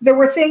but there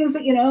were things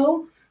that, you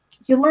know,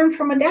 you learn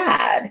from a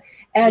dad.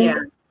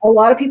 And a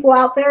lot of people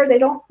out there, they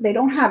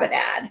don't have a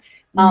dad.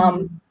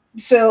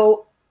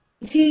 So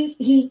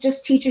he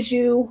just teaches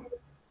you,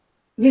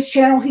 his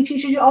channel, he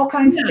teaches you all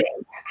kinds of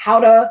things, how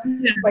to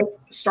like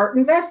start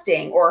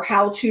investing or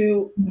how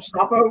to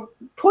stop a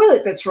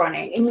toilet that's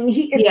running. I mean,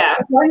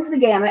 it runs the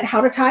gamut,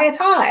 how to tie a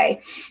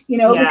tie, you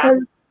know, because,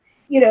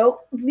 you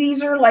know,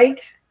 these are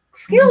like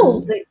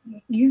skills that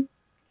you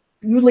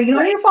lean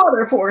on your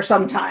father for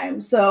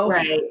sometimes. So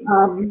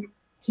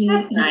he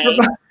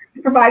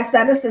provides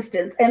that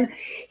assistance, and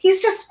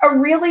he's just a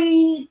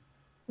really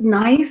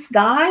nice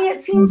guy,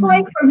 it seems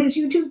like, from his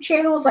YouTube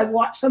channels. I've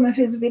watched some of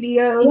his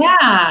videos.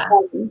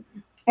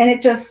 And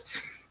it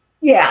just,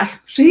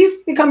 so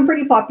he's become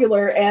pretty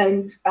popular,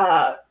 and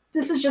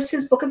this is just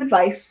his book of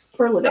advice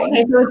for a living.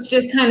 Okay, so it's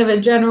just kind of a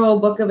general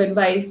book of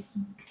advice.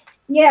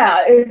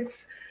 Yeah,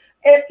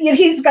 you know,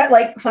 he's got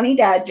like funny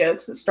dad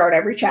jokes that start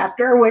every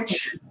chapter,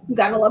 which you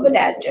gotta love a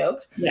dad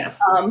joke. Yes.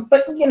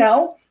 But you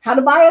know, how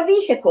to buy a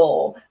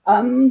vehicle,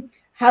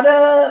 how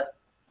to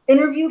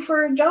interview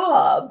for a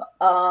job,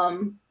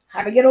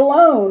 how to get a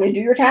loan and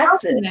do your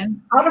taxes,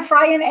 how to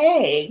fry an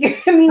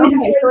egg. I mean,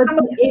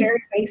 it's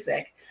very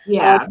basic.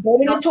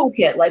 Building a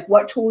toolkit, like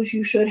what tools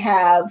you should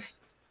have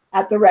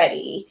at the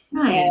ready.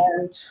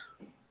 And,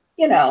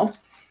 you know,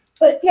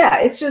 but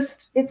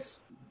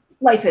it's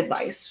life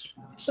advice.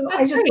 So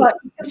I just thought,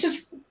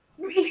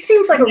 he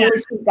seems like a really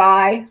sweet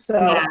guy.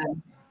 So,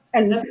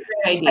 and that's a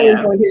good idea. I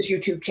enjoy his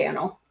YouTube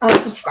channel. I'll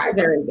subscribe.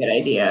 Very good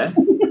idea.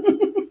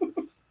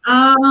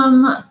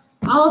 I'll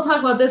talk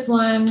about this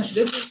one.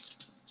 This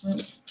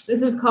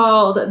This is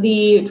called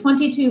The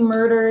 22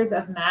 Murders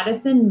of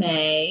Madison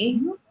May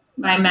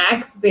by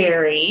Max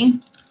Berry.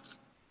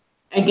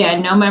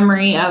 Again, no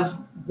memory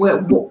of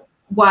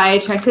why I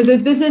checked,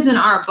 because this isn't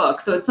our book,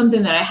 so it's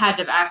something that I had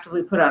to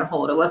actively put on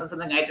hold. It wasn't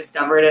something I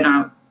discovered in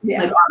our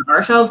on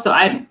our shelf. So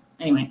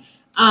anyway,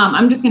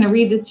 I'm just going to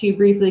read this to you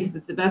briefly because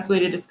it's the best way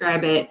to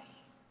describe it.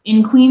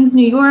 In Queens,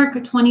 New York, a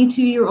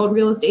 22-year-old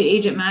real estate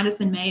agent,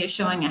 Madison May, is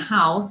showing a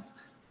house.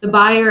 The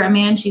buyer, a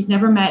man she's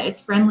never met, is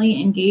friendly,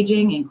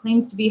 engaging, and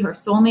claims to be her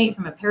soulmate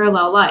from a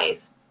parallel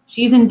life.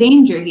 She's in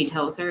danger, he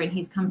tells her, and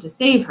he's come to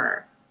save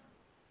her.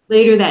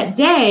 Later that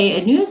day,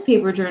 a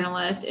newspaper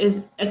journalist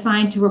is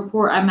assigned to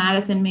report on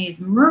Madison May's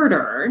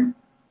murder,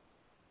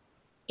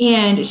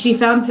 and she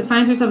finds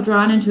herself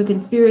drawn into a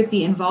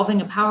conspiracy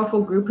involving a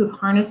powerful group who've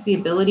harnessed the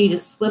ability to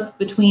slip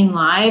between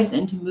lives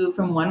and to move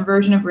from one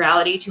version of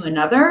reality to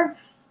another.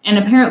 And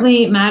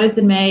apparently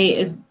Madison May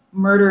is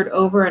murdered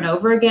over and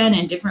over again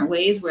in different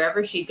ways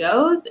wherever she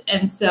goes.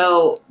 And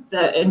so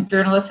the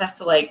journalist has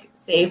to like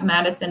save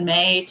Madison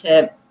May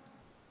to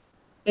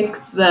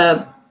fix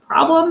the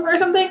problem or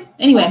something.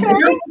 Anyway,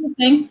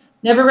 okay.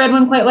 Never read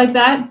one quite like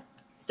that.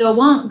 Still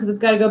won't because it's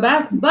got to go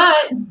back. But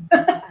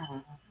I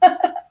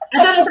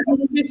thought it was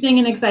interesting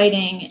and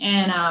exciting.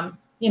 And,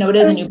 it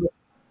is a new book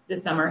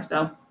this summer.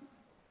 So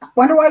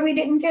wonder why we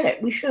didn't get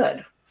it. We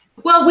should.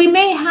 Well, we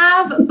may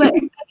have, but I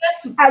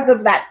guess as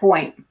of that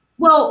point.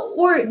 Well,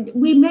 or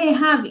we may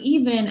have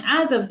even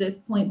as of this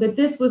point, but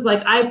this was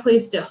like, I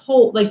placed a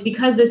hold, like,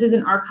 because this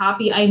isn't our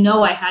copy, I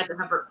know I had to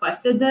have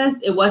requested this.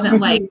 It wasn't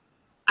like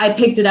I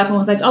picked it up and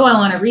was like, oh, I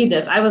want to read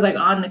this. I was like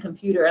on the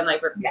computer and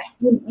like,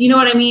 you know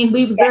what I mean?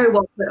 We very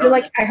well put You're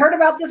like, I heard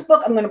about this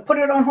book. I'm going to put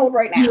it on hold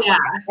right now. Yeah.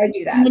 I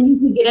do that. And then you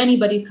can get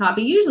anybody's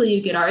copy. Usually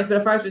you get ours, but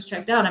if ours was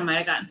checked out, I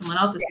might've gotten someone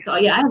else's. So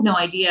yeah, I have no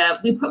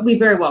idea. We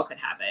very well could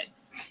have it.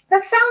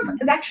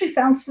 It actually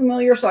sounds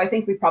familiar, so I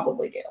think we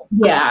probably do.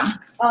 Yeah.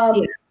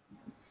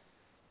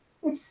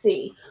 Let's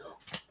see.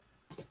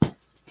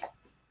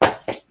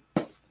 I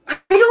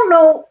don't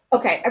know.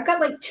 Okay, I've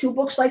got like 2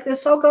 books like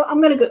this, so I'm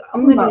gonna do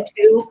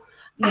 2.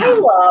 Yeah. I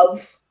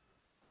love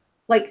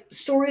like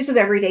stories of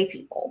everyday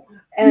people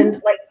and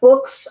like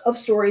books of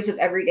stories of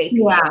everyday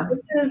people. Yeah.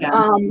 This is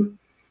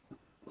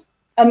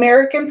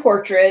American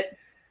Portrait,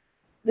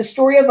 the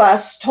story of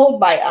us told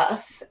by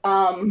us.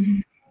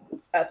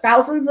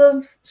 Thousands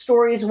of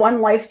stories,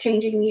 one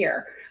life-changing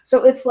year.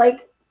 So it's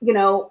like,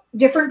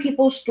 different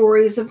people's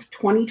stories of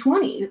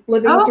 2020,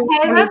 living through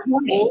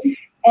 2020.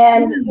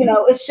 And,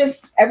 it's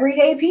just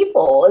everyday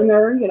people and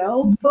their,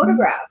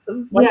 photographs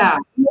of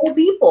real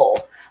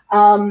people.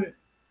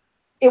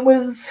 It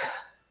was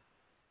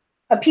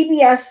a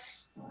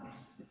PBS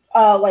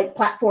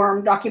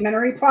platform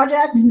documentary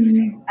project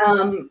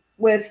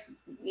with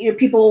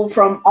people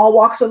from all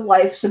walks of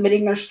life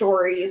submitting their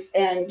stories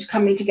and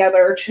coming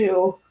together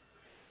to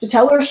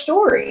tell their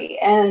story.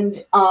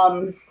 And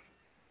so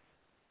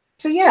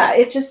yeah,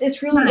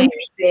 it's really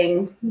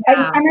interesting.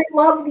 Yeah. And I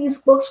love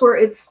these books where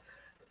it's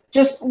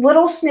just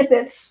little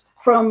snippets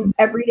from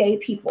everyday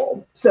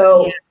people.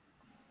 So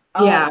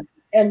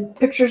and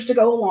pictures to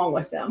go along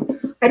with them.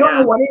 I don't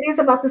know what it is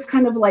about this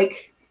kind of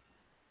like,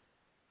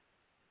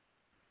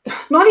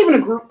 not even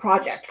a group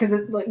project, because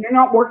you're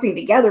not working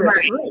together as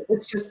a group.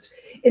 It's just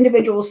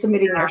individuals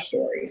submitting their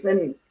stories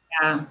and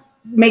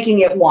making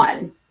it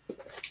one.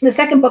 The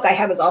second book I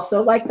have is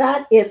also like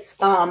that. It's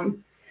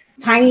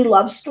Tiny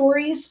Love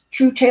Stories,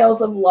 True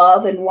Tales of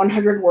Love in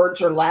 100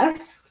 Words or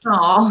Less.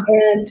 Aww.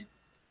 And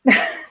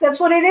that's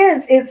what it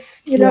is.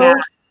 It's,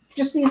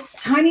 just these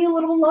tiny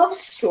little love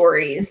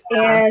stories.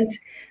 And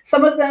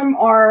some of them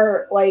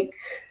are like,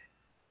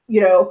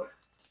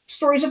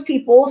 stories of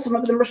people. Some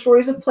of them are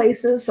stories of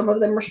places. Some of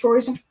them are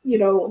stories of,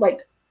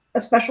 like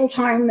a special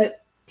time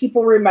that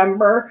people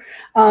remember.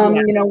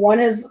 One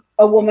is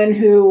a woman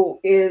who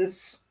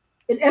is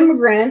an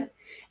immigrant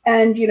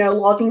and,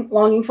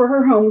 longing for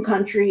her home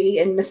country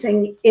and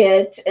missing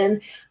it. And,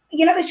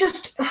 it's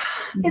just,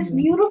 it's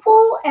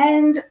beautiful.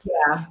 And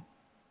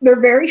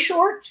they're very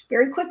short,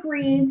 very quick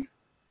reads.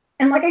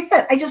 And like I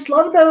said, I just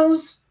love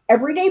those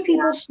everyday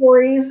people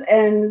stories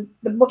and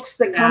the books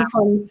that come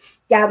from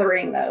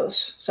gathering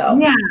those. So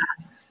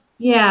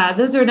yeah,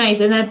 those are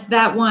nice. And that's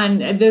that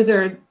one. Those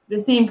are the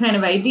same kind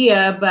of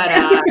idea, but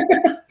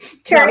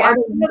Carrie,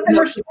 some of them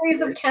are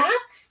stories of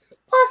cats.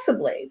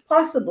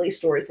 Possibly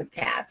stories of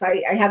cats.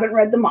 I haven't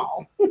read them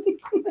all.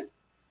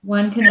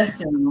 One can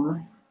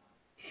assume.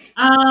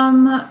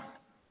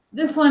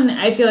 This one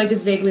I feel like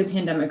is vaguely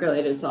pandemic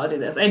related, so I'll do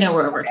this. I know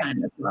we're over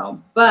time as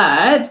well,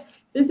 but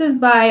this is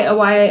by a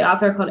YA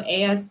author called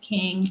A.S.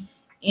 King,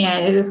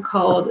 and it is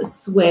called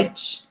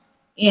Switch.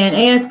 And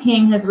A.S.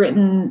 King has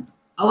written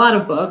a lot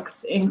of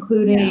books,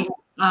 including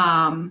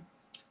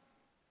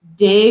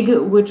Dig,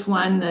 which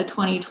won the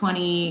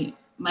 2020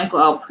 Michael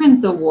L.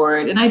 Prince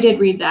Award. And I did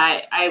read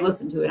that. I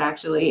listened to it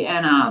actually.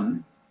 And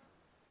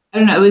I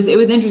don't know, it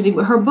was interesting.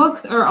 But her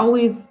books are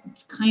always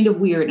kind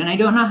of weird. And I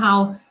don't know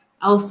how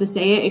else to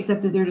say it,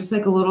 except that they're just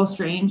like a little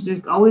strange.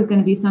 There's always going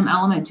to be some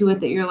element to it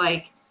that you're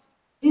like,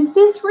 is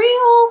this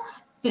real?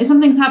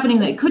 something's happening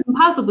that couldn't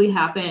possibly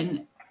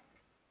happen.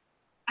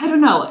 I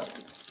don't know.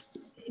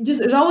 Just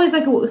there's always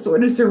like a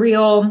sort of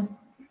surreal.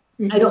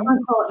 I don't want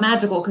to call it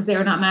magical because they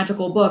are not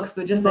magical books,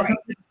 but just like some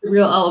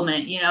real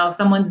element. You know, if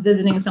someone's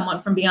visiting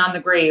someone from beyond the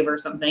grave or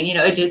something. You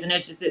know, it's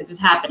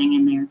just happening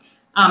in there.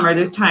 Or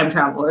there's time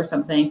travel or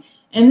something.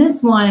 And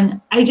this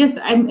one,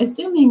 I'm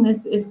assuming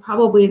this is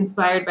probably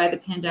inspired by the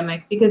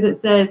pandemic because it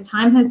says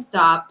time has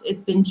stopped.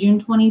 It's been June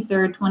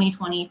 23rd,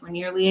 2020 for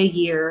nearly a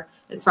year,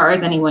 as far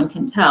as anyone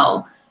can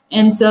tell.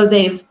 And so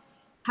we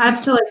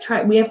have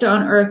to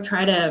on Earth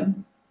try to,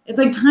 it's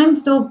like time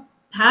still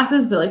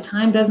passes, but like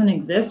time doesn't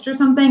exist or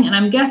something. And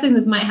I'm guessing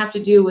this might have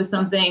to do with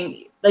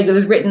something like it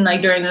was written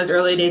like during those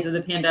early days of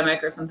the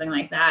pandemic or something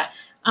like that.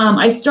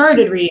 I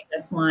started reading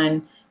this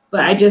one, but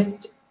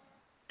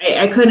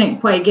I couldn't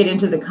quite get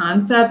into the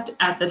concept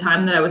at the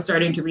time that I was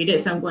starting to read it,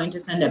 so I'm going to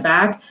send it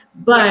back.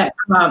 But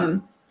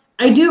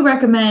I do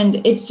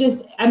recommend, it's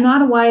just, I'm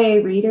not a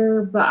YA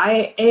reader, but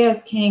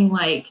A.S. King,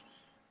 like,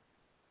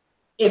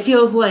 it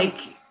feels like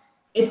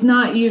it's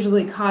not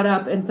usually caught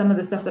up in some of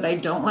the stuff that I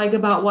don't like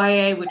about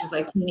YA, which is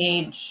like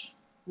teenage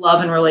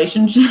love and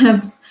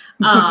relationships.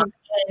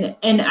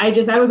 And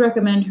I would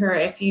recommend her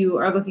if you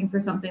are looking for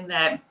something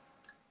that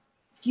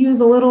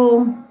skews a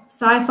little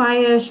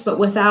sci-fi-ish, but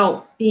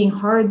without being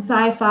hard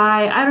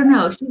sci-fi. I don't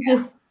know.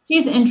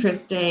 She's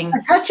interesting.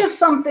 A touch of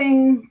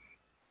something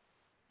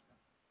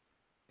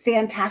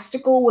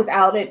fantastical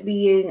without it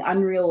being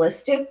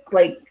unrealistic,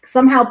 like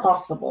somehow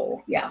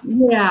possible. Yeah.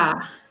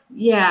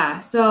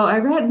 So I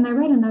read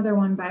another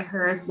one by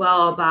her as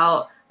well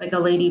about like a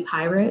lady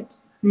pirate.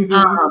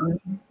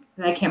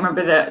 I can't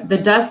remember the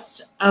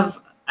dust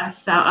of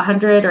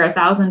 100 or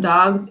 1,000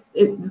 dogs.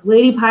 This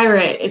lady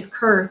pirate is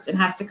cursed and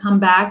has to come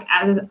back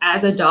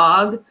as a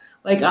dog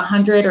like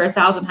 100 or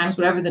 1,000 times,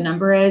 whatever the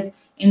number is,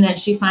 and then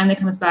she finally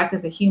comes back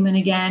as a human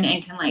again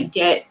and can like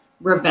get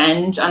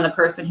revenge on the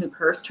person who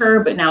cursed her,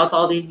 but now it's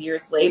all these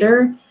years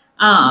later.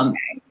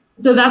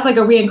 So that's like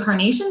a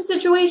reincarnation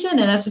situation,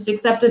 and that's just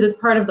accepted as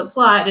part of the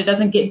plot. It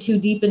doesn't get too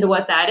deep into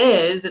what that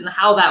is and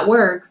how that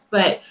works,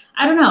 but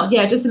I don't know.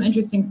 Yeah, just some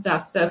interesting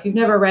stuff. So if you've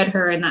never read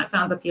her and that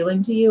sounds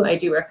appealing to you, I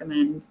do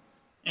recommend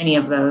any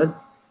of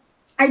those.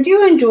 I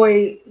do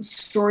enjoy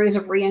stories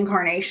of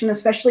reincarnation,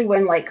 especially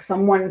when like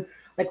someone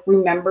like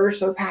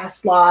remembers their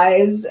past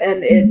lives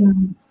and it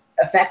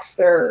affects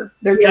their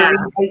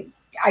journey.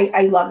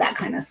 I love that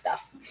kind of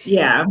stuff.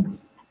 Yeah.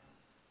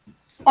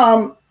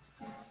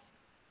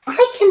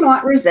 I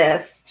cannot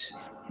resist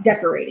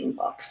decorating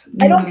books.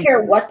 I don't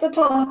care what the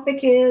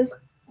topic is.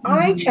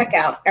 I check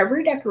out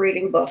every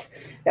decorating book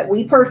that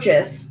we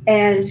purchase.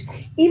 And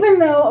even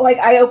though like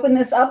I open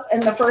this up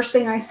and the first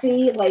thing I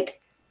see,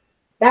 like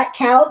that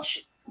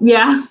couch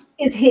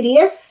is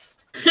hideous.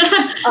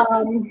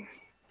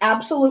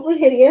 Absolutely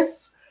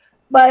hideous.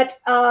 But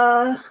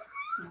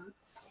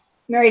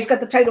Mary's got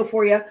the title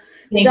for you.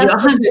 Thank you.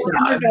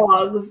 100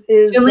 dogs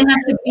is. She only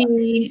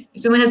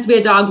has to be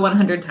a dog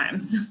 100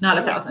 times, not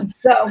 1,000.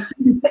 So,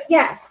 but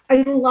yes,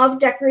 I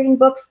love decorating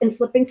books and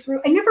flipping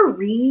through. I never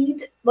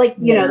read like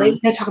you know they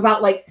talk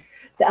about like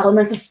the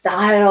elements of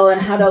style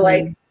and how to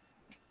like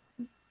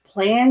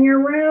plan your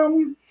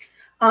room.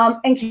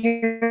 And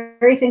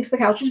Carrie thinks the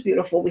couch is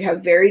beautiful. We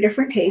have very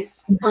different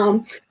tastes.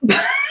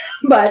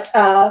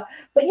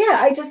 But yeah,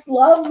 I just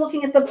love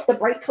looking at the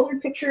bright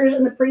colored pictures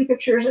and the pretty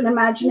pictures and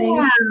imagining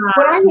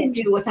what I would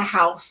do with a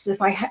house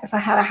if I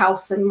had a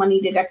house and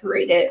money to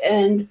decorate it,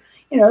 and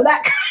you know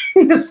that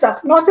kind of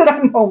stuff. Not that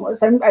I'm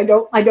homeless. I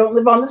don't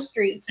live on the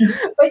streets.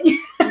 But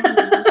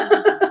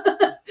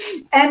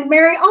and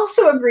Mary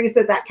also agrees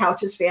that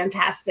couch is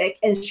fantastic,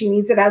 and she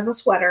needs it as a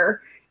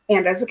sweater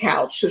and as a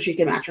couch so she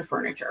can match her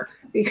furniture.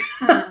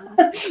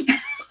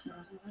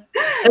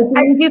 It's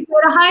easiest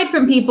way to hide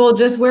from people.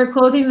 Just wear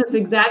clothing that's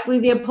exactly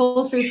the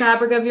upholstery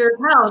fabric of your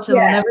couch. And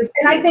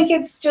I think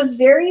it's just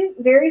very,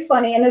 very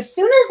funny. And as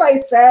soon as I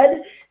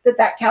said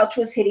that couch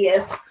was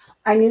hideous,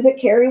 I knew that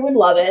Carrie would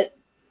love it.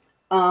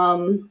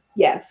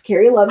 Yes,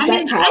 Carrie loves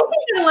that couch. I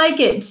think I like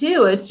it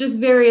too. It's just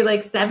very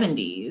like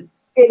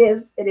 70s. It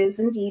is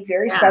indeed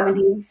very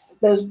 70s.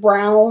 Those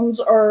browns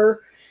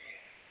are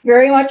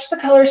very much the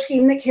color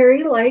scheme that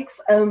Carrie likes.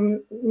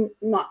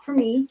 Not for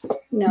me.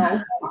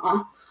 No.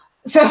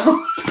 So,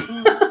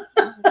 but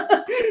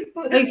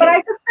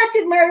I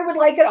suspected Mary would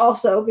like it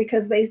also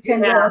because they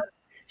tend to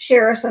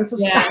share a sense of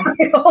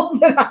style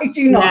that I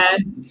do not.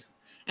 Yes.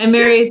 And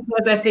Mary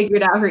says, I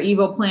figured out her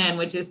evil plan,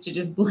 which is to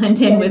just blend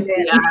in with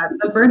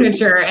the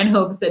furniture in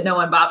hopes that no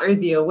one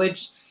bothers you,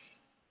 which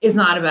is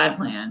not a bad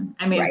plan.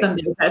 I mean, some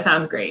days that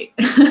sounds great.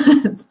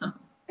 So.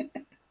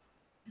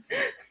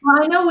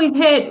 Well, I know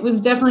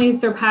we've definitely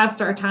surpassed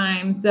our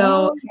time.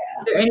 So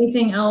is there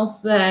anything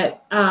else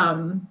that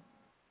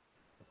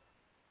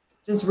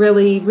just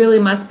really, really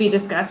must be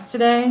discussed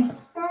today?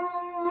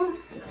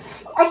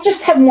 I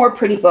just have more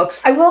pretty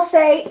books. I will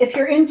say, if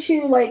you're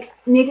into like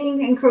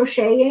knitting and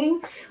crocheting,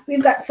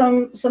 we've got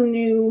some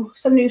new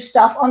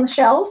stuff on the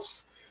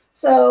shelves.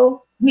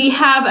 So We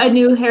have a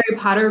new Harry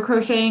Potter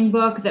crocheting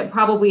book that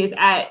probably is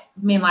at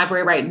main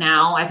library right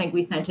now. I think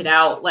we sent it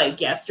out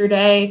like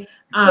yesterday.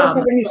 We also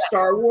have a new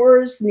Star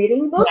Wars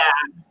knitting book.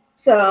 Yeah.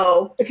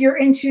 So if you're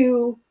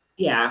into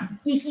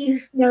geeky,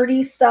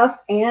 nerdy stuff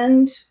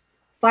and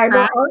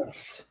fiber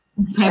arts,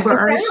 yeah,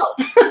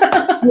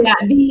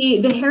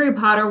 the Harry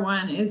Potter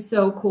one is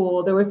so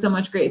cool. There was so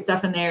much great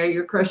stuff in there.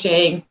 You're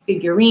crocheting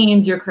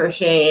figurines, you're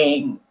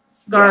crocheting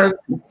scarves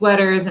and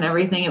sweaters and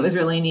everything. It was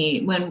really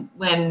neat.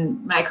 When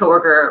my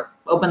coworker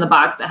opened the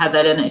box that had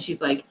that in it,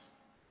 she's like,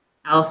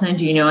 Allison,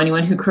 do you know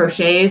anyone who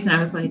crochets? And I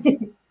was like,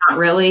 not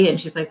really. And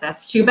she's like,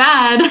 that's too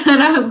bad.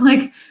 And I was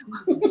like,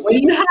 what do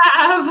you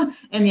have?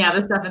 And yeah,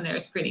 the stuff in there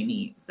is pretty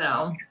neat.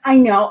 So I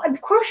know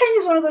crocheting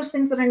is one of those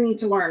things that I need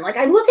to learn. Like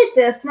I look at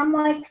this and I'm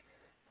like,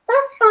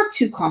 that's not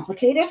too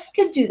complicated. I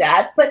could do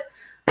that, but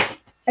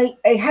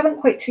I haven't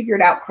quite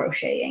figured out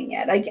crocheting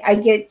yet. I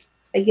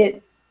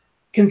get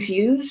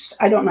confused.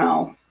 I don't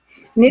know.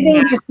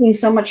 Knitting just seems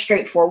so much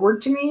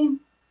straightforward to me.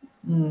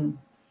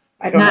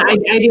 I don't know.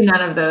 I do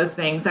none of those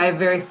things. I have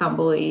very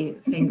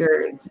fumbly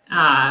fingers.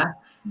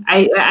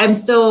 I'm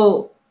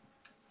still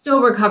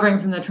recovering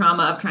from the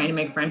trauma of trying to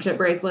make friendship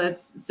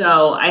bracelets.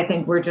 So I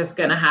think we're just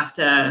going to have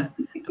to,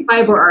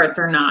 fiber arts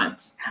or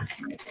not.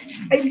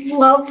 I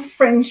love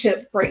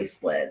friendship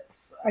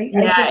bracelets.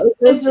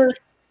 It's just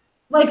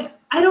like,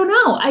 I don't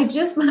know. I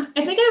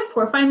think I have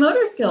poor fine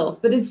motor skills,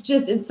 but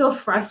it's so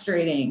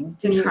frustrating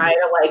to try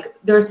to like,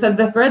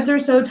 the threads are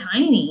so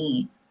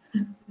tiny.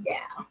 Yeah.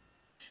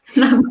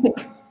 And I'm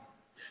like,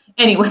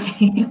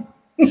 anyway,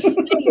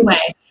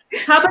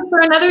 topic for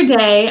another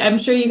day. I'm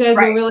sure you guys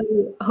will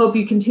really hope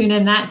you can tune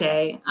in that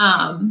day.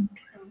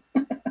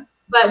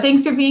 But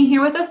thanks for being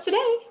here with us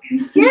today.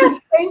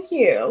 Yes, thank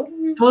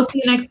you. We'll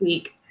see you next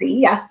week.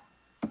 See ya.